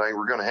this thing.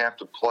 We're going to have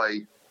to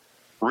play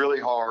really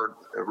hard,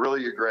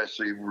 really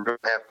aggressive. We're going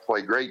to have to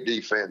play great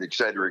defense, et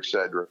cetera, et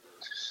cetera.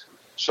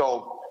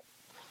 So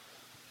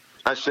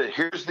I said,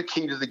 here's the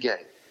key to the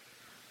game.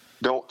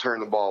 Don't turn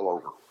the ball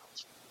over.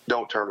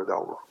 Don't turn it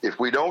over. If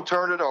we don't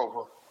turn it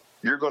over,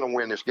 you're going to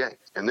win this game.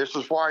 And this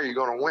is why you're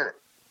going to win it.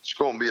 It's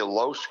going to be a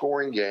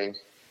low-scoring game.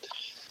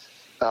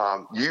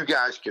 You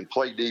guys can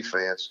play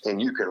defense,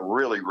 and you can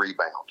really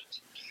rebound.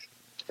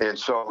 And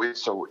so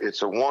it's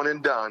a one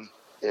and done,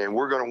 and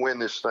we're going to win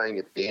this thing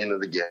at the end of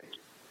the game.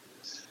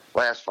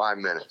 Last 5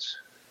 minutes.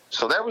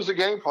 So that was the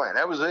game plan.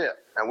 That was it.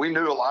 And we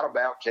knew a lot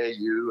about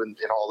KU and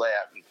all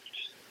that,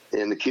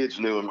 and the kids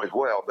knew them as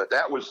well. But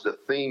that was the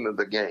theme of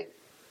the game.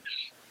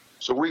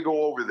 So we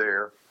go over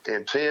there,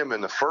 and Tim,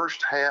 in the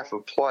first half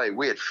of play,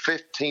 we had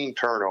 15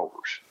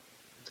 turnovers.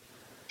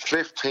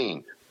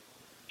 15.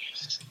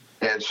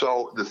 And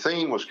so the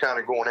theme was kind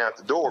of going out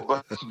the door,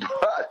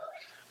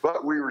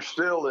 but we were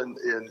still in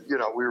we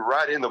were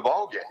right in the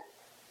ball game.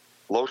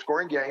 Low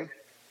scoring game.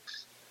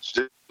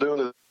 Still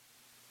doing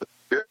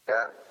the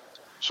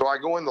So I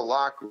go in the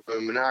locker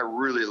room and I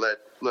really let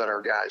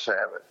our guys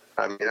have it.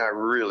 I mean, I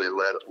really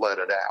let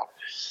it out.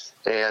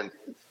 And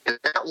in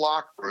that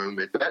locker room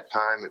at that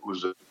time, it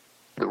was the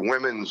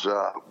women's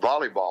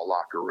volleyball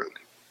locker room.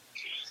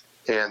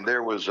 And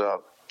there was a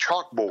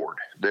chalkboard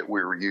that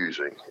we were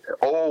using,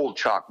 old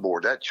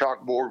chalkboard. That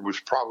chalkboard was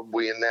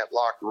probably in that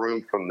locker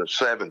room from the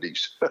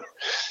 70s.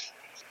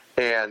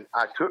 And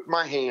I took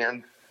my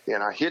hand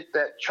and I hit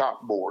that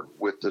chalkboard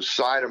with the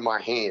side of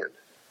my hand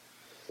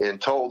and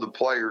told the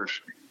players,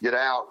 get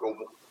out,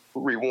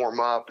 re-warm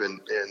up, and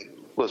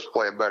let's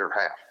play a better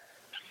half.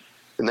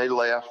 And they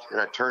left,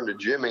 and I turned to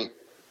Jimmy.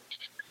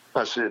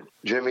 I said,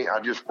 Jimmy, I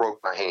just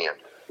broke my hand.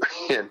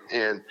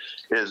 and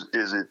is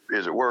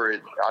it where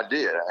I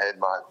did? I had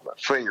my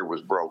finger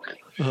was broken,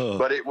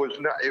 but it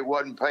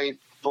wasn't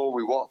painful.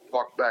 We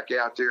walked back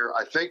out there.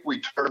 I think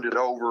we turned it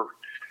over,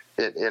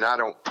 and I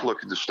don't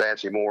look at the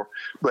stats anymore,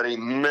 but a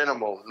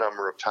minimal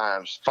number of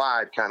times.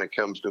 5 kind of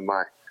comes to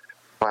my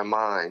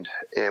mind,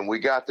 and we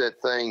got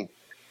that thing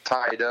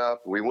tied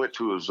up. We went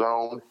to a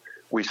zone.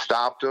 We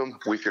stopped them.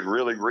 We could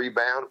really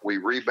rebound. We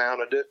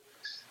rebounded it.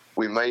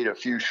 We made a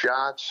few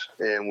shots,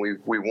 and we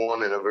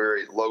won in a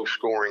very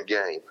low-scoring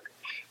game.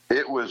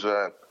 It was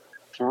a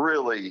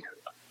really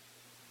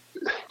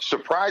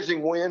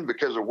surprising win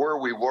because of where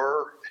we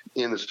were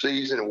in the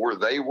season and where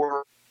they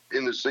were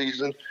in the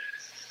season.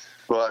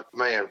 But,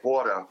 man,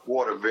 what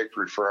a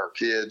victory for our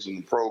kids and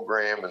the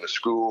program and the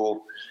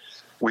school.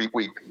 We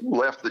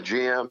left the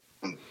gym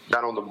and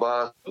got on the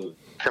bus and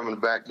coming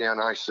back down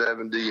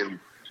I-70, and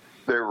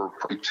there were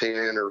probably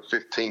 10 or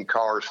 15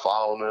 cars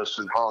following us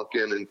and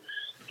honking, and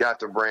got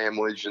to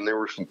Bramlage, and there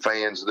were some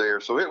fans there.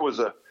 So it was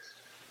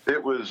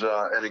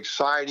an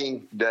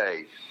exciting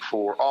day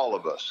for all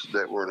of us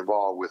that were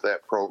involved with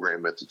that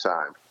program at the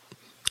time.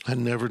 I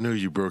never knew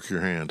you broke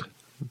your hand.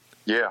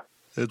 Yeah.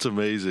 It's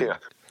amazing.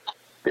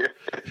 Yeah.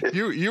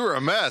 You were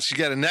a mess. You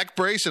got a neck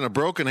brace and a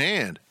broken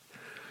hand.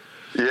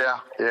 Yeah.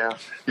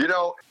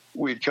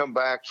 We'd come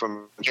back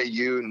from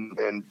KU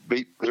and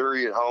beat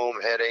Missouri at home,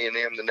 had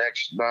A&M the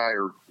next night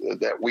or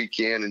that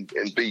weekend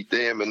and beat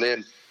them. And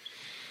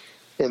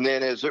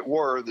then, as it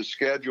were, the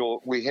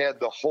schedule, we had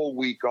the whole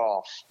week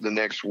off the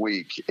next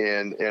week.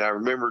 And I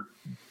remember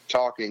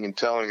talking and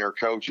telling our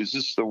coaches,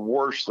 this is the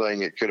worst thing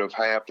that could have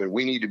happened.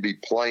 We need to be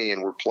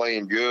playing. We're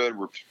playing good.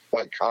 We're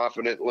playing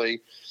confidently.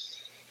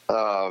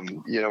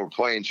 We're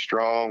playing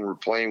strong. We're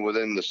playing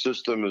within the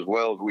system as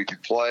well as we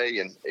could play.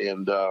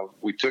 And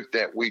we took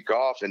that week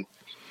off. And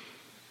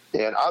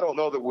I don't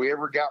know that we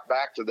ever got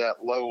back to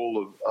that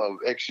level of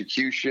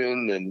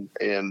execution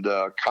and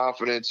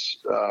confidence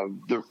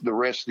the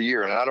rest of the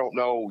year. And I don't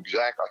know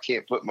exactly. I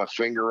can't put my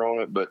finger on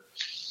it, but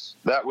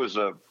that was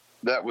an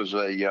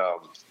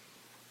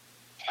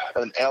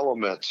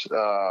element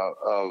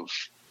of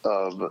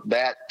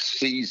that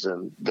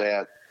season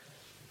that,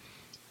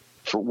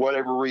 for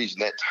whatever reason,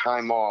 that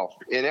time off.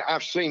 And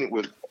I've seen it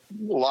with a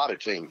lot of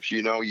teams.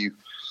 You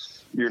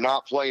you're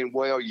not playing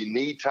well, you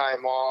need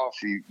time off,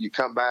 you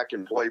come back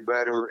and play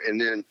better, and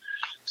then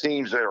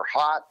teams that are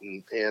hot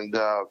and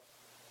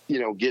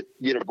get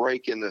a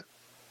break in the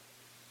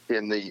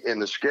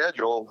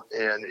schedule,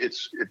 and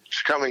it's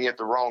coming at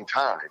the wrong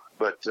time.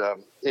 But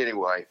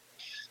anyway,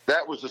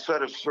 that was the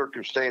set of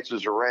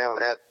circumstances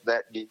around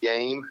that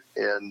game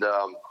and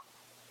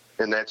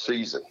that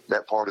season,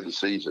 that part of the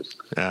season.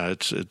 Yeah,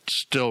 it's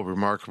still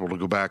remarkable to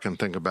go back and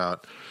think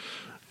about,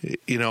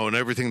 and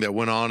everything that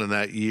went on in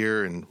that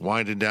year and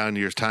winding down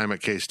your time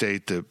at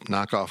K-State to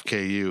knock off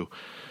KU.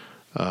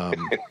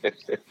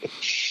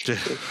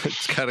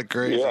 It's kind of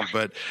crazy, yeah.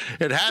 But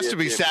it has to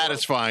be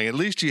satisfying. At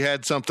least you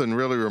had something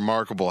really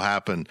remarkable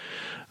happen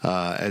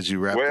as you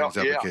wrap things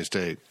up at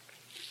K-State.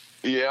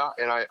 Yeah,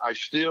 and I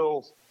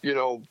still,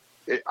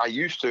 I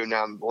used to.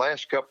 Now, the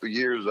last couple of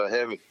years,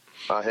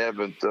 I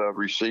haven't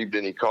received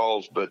any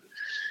calls, but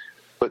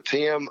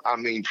Tim, I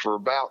mean, for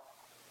about,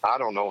 I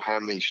don't know how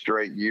many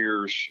straight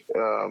years,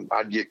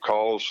 I'd get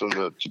calls from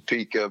the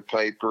Topeka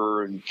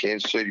paper and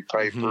Kansas City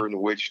paper and the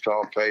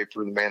Wichita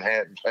paper and the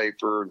Manhattan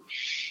paper.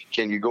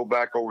 Can you go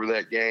back over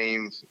that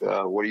game?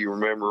 What do you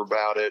remember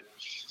about it?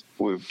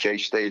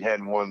 K-State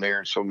hadn't won there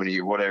in so many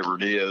years, whatever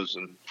it is.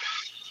 And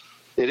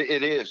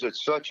it is.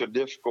 It's such a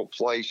difficult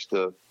place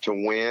to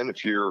win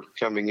if you're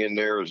coming in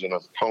there as an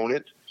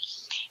opponent.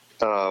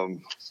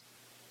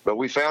 But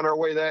we found our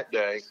way that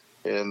day,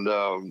 and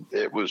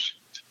it was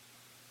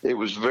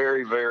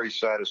very, very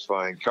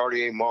satisfying.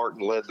 Cartier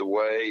Martin led the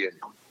way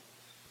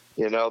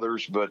and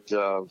others, but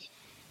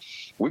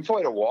we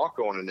played a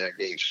walk-on in that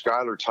game.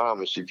 Skylar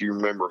Thomas, if you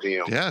remember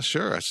him. Yeah,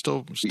 sure. I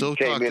still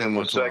came in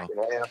the second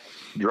half.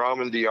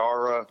 Drummond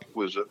Diarra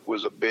was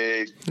a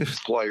big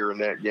player in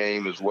that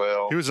game as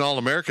well. He was an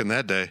All-American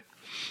that day.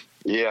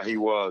 Yeah, he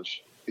was.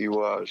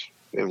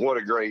 And what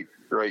a great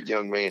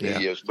young man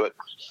he is. But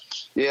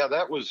yeah,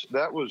 that was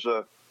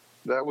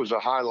a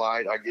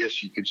highlight, I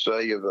guess you could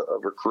say, of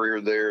a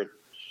career there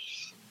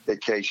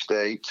at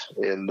K-State.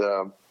 And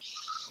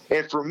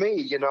for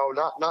me,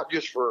 not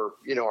just for,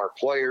 our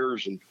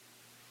players and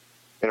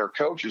our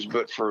coaches,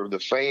 but for the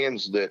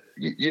fans that,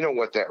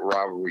 what that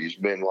rivalry has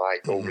been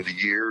like over the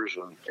years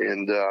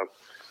and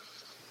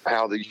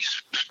how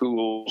these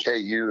schools,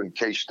 KU and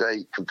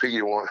K-State,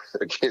 compete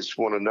against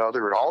one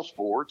another in all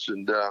sports.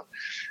 And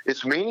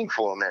it's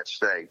meaningful in that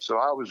state. So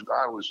I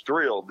was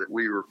thrilled that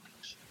we were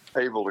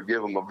able to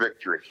give them a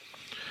victory.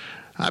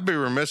 I'd be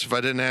remiss if I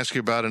didn't ask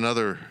you about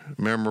another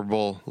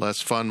memorable, less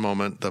fun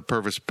moment, the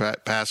Purvis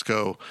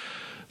Pasco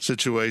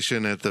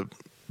situation at the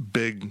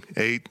Big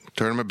 8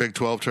 tournament, Big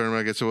 12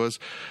 tournament, I guess it was.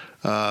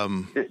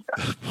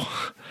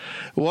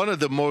 One of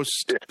the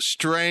most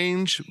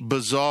strange,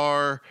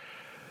 bizarre,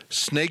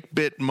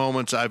 snake-bit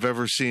moments I've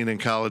ever seen in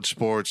college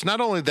sports.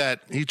 Not only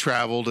that he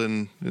traveled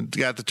and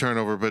got the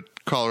turnover,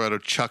 but Colorado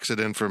chucks it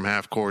in from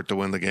half court to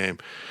win the game.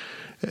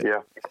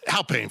 Yeah.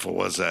 How painful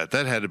was that?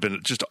 That had to have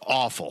been just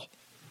awful.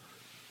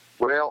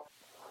 Well,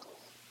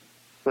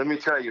 let me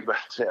tell you about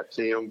that,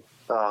 Tim.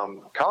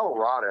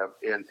 Colorado,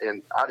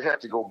 and I'd have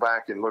to go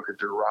back and look at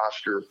their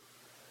roster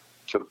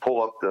to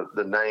pull up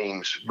the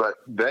names, but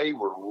they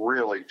were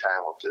really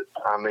talented.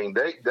 I mean,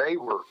 they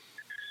were.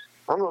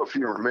 I don't know if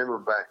you remember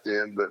back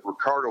then, but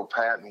Ricardo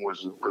Patton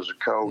was a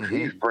coach. Mm-hmm.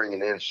 He's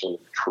bringing in some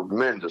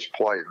tremendous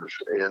players,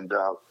 and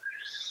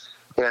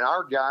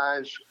our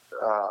guys,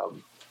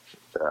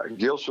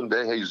 Gilson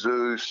De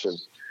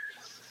Jesus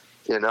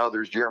and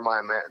others,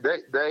 Jeremiah Matt,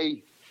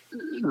 they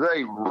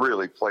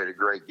really played a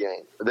great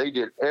game. They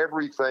did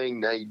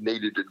everything they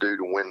needed to do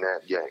to win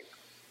that game.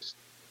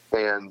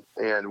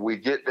 And we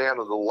get down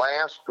to the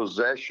last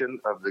possession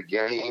of the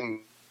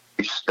game.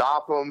 We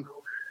stop them.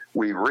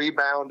 We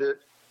rebound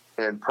it.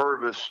 And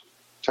Purvis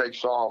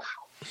takes off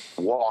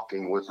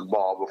walking with the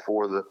ball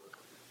before the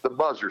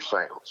buzzer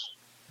sounds.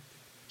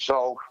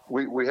 So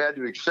we had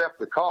to accept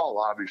the call,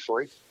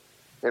 obviously,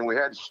 and we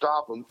had to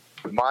stop him.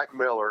 Mike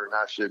Miller, and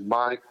I said,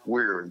 Mike,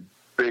 we're in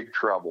big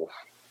trouble.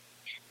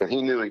 And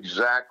he knew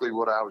exactly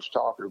what I was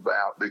talking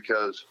about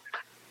because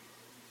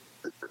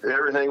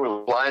everything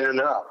was lining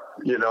up,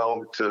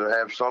 to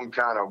have some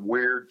kind of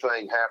weird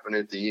thing happen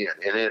at the end.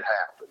 And it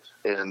happened.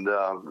 And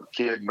the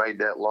kid made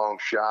that long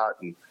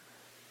shot,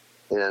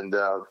 and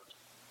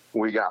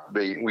we got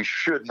beat. We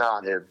should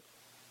not have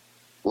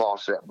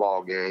lost that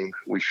ball game.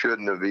 We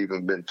shouldn't have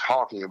even been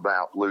talking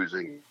about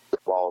losing the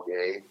ball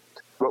game,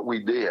 but we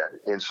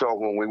did. And so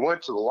when we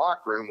went to the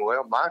locker room,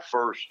 well, my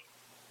first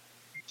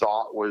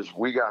thought was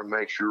we got to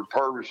make sure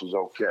Purvis is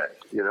okay.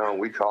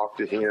 We talked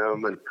to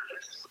him,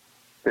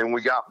 and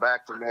we got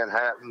back to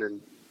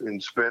Manhattan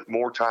and spent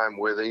more time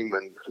with him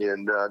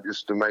and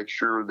just to make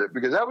sure that,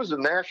 because that was a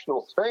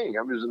national thing.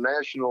 I mean, it was a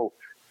national,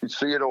 you'd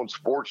see it on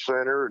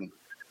SportsCenter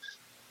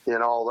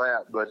and all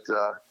that. But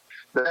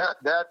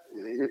that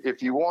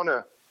if you want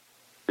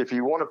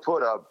to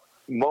put a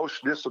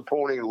most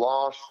disappointing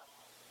loss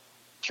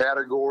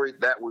category,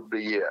 that would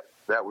be it.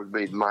 That would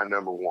be my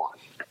number one.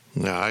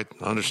 Yeah, I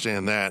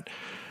understand that.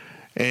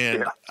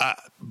 And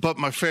but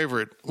one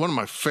of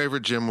my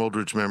favorite Jim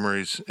Wooldridge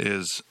memories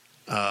is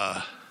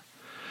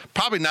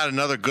probably not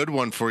another good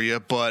one for you,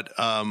 but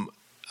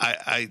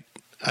I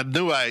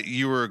knew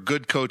you were a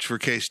good coach for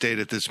K-State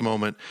at this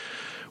moment.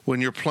 When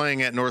you're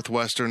playing at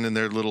Northwestern in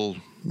their little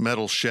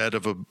metal shed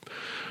of a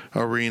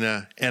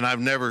arena, and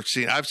I've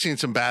seen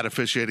some bad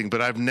officiating,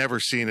 but I've never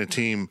seen a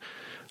team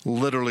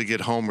literally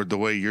get homered the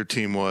way your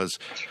team was.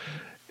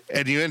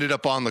 And you ended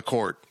up on the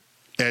court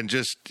and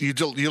just you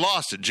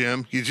lost it,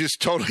 Jim. You just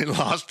totally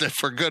lost it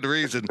for good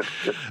reason.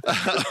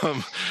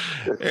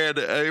 And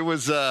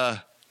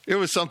it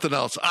was something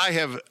else.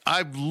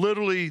 I've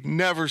literally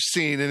never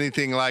seen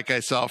anything like I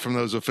saw from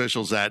those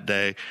officials that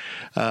day,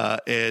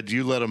 and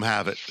you let them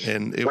have it,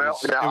 and it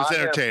was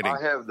entertaining.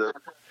 I have the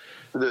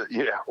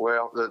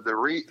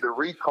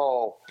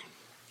recall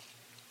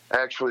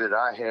actually that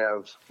I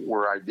have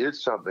where I did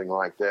something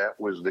like that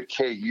was the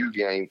KU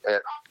game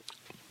at.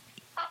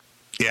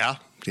 Yeah.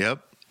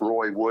 Yep.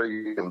 Roy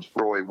Williams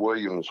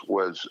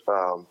was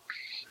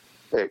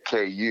at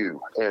KU,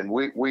 and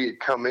we had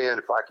come in.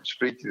 If I could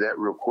speak to that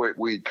real quick,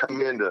 we had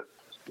come into.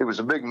 It was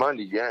a big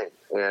Monday game,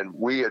 and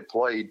we had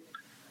played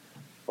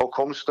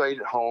Oklahoma State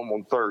at home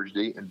on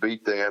Thursday and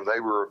beat them. They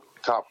were a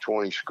top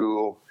 20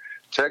 school.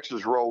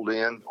 Texas rolled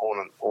in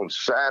on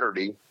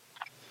Saturday.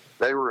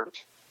 They were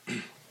a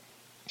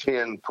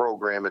 10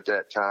 program at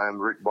that time.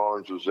 Rick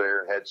Barnes was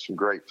there, had some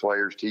great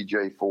players,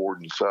 TJ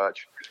Ford and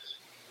such,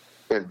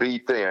 and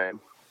beat them.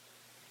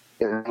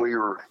 And we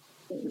were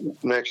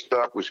next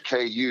up was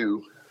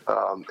KU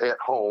at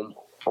home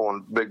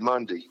on Big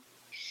Monday.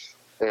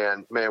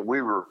 And man,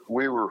 we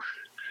were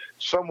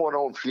somewhat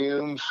on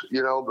fumes,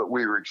 but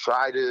we were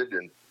excited,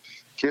 and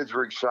kids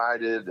were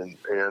excited, and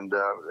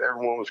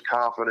everyone was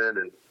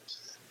confident.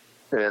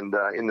 And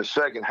in the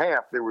second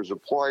half, there was a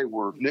play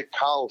where Nick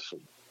Collison,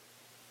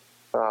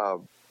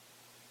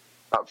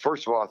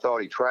 first of all, I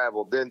thought he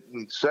traveled. Then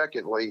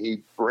secondly,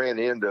 he ran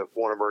into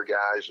one of our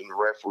guys, and the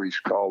referees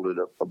called it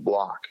a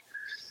block.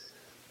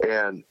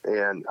 And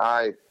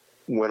I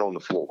went on the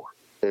floor,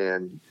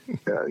 and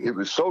it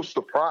was so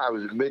surprised. I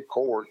was at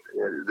midcourt.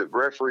 The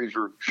referees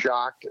were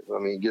shocked.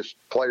 Just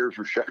players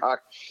were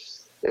shocked,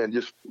 and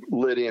just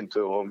lit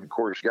into him. Of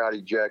course, got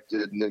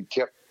ejected, and then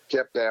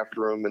kept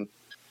after him, and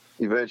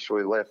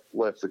eventually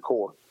left the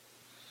court.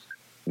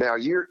 Now,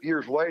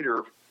 years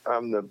later,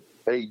 I'm the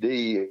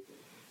AD at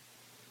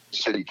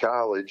City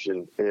College,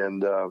 and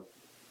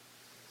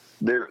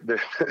they're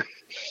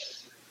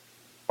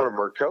one of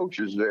our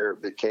coaches there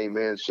that came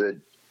in said,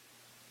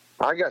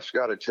 I just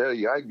got to tell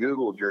you, I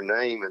Googled your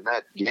name, and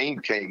that game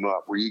came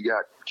up where you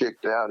got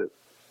kicked out at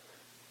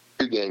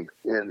the game.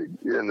 And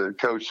the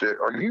coach said,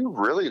 are you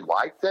really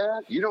like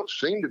that? You don't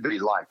seem to be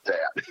like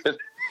that.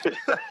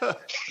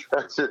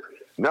 I said,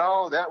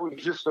 no, that was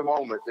just a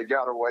moment that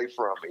got away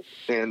from me.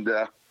 And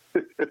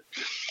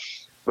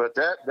but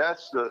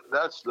that's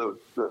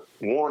the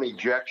one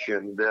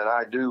ejection that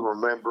I do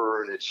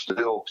remember, and it's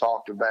still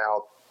talked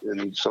about.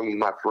 And some of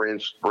my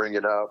friends bring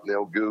it up, and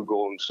they'll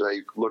Google and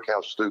say, look how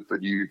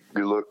stupid you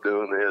look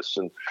doing this.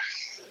 And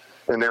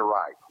they're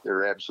right.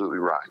 They're absolutely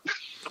right.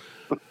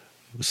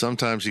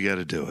 Sometimes you got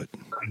to do it.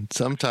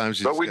 Sometimes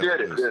you But we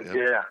did it.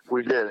 Yeah,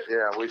 we did it.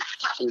 Yeah, we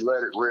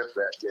let it rip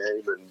that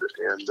game. And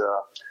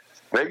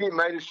maybe it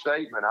made a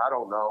statement. I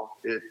don't know.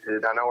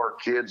 I know our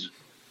kids,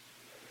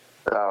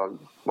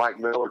 Mike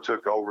Miller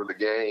took over the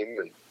game,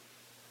 and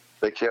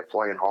they kept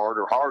playing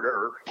harder,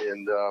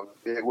 and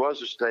it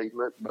was a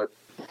statement. But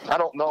I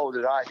don't know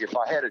that if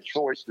I had a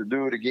choice to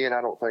do it again,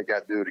 I don't think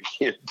I'd do it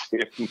again,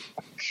 Tim.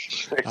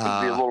 It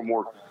could be a little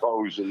more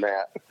composed than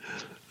that.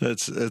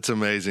 That's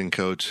amazing,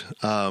 Coach.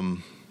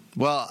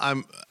 Well,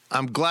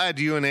 I'm glad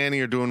you and Annie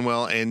are doing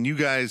well, and you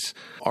guys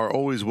are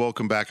always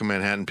welcome back in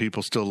Manhattan.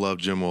 People still love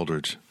Jim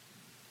Wooldridge.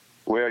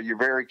 Well, you're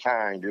very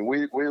kind, and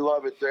we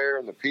love it there,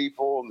 and the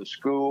people, and the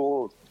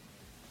school,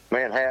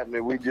 Manhattan,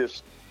 and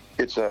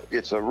it's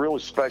a really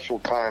special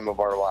time of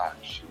our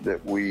lives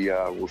that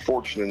we're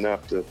fortunate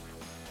enough to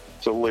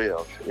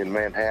live in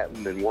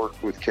Manhattan and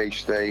work with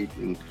K-State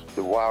and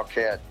the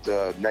Wildcat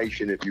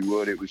Nation, if you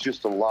would. It was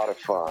just a lot of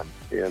fun,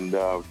 and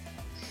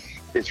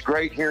it's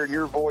great hearing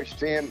your voice,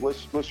 Tim.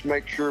 Let's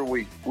make sure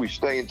we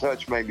stay in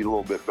touch maybe a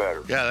little bit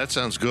better. Yeah, that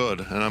sounds good,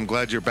 and I'm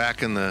glad you're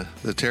back in the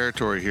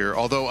territory here.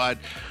 Although I'd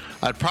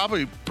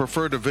probably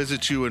prefer to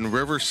visit you in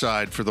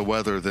Riverside for the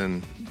weather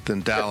than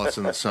Dallas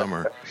in the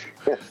summer.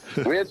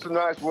 We had some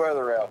nice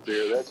weather out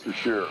there, that's for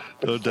sure.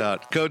 No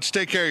doubt. Coach,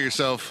 take care of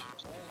yourself.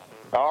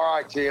 All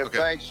right, Tim. Okay.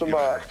 Thanks so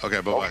much.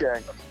 Okay, bye-bye.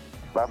 Okay,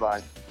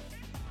 bye-bye.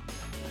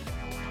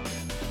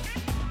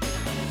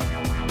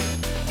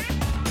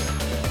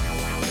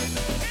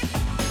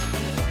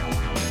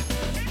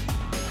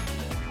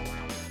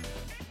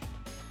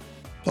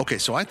 Okay,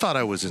 so I thought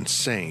I was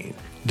insane.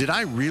 Did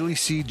I really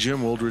see Jim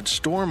Wooldridge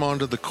storm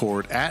onto the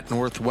court at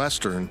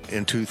Northwestern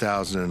in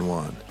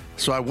 2001?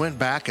 So I went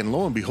back, and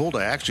lo and behold,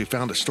 I actually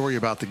found a story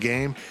about the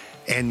game.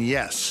 And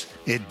yes,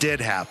 it did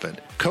happen.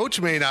 Coach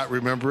may not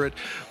remember it,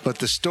 but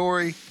the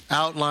story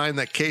outlined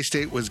that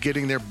K-State was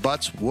getting their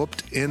butts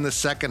whooped in the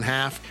second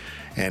half,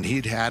 and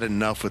he'd had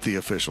enough with the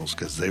officials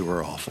because they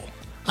were awful.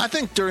 I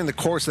think during the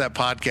course of that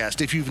podcast,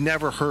 if you've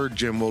never heard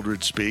Jim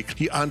Wooldridge speak,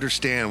 you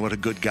understand what a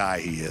good guy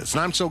he is.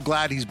 And I'm so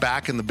glad he's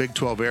back in the Big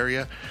 12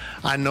 area.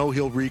 I know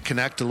he'll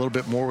reconnect a little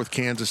bit more with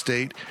Kansas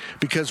State,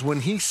 because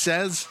when he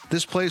says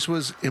this place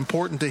was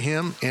important to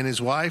him and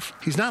his wife,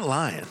 he's not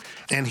lying.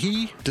 And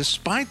he,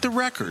 despite the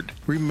record,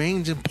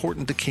 remains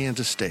important to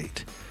Kansas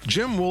State.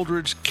 Jim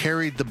Wooldridge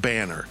carried the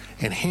banner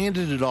and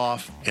handed it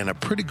off in a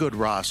pretty good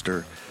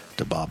roster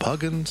to Bob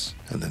Huggins,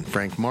 and then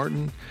Frank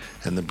Martin,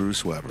 and then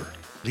Bruce Weber.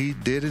 He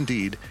did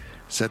indeed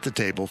set the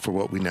table for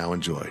what we now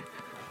enjoy.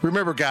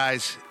 Remember,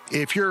 guys,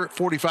 if you're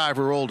 45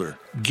 or older,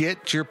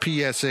 get your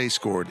PSA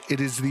scored.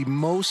 It is the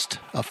most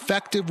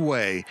effective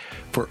way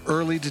for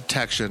early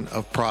detection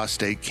of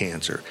prostate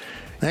cancer.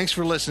 Thanks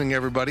for listening,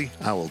 everybody.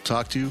 I will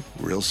talk to you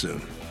real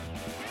soon.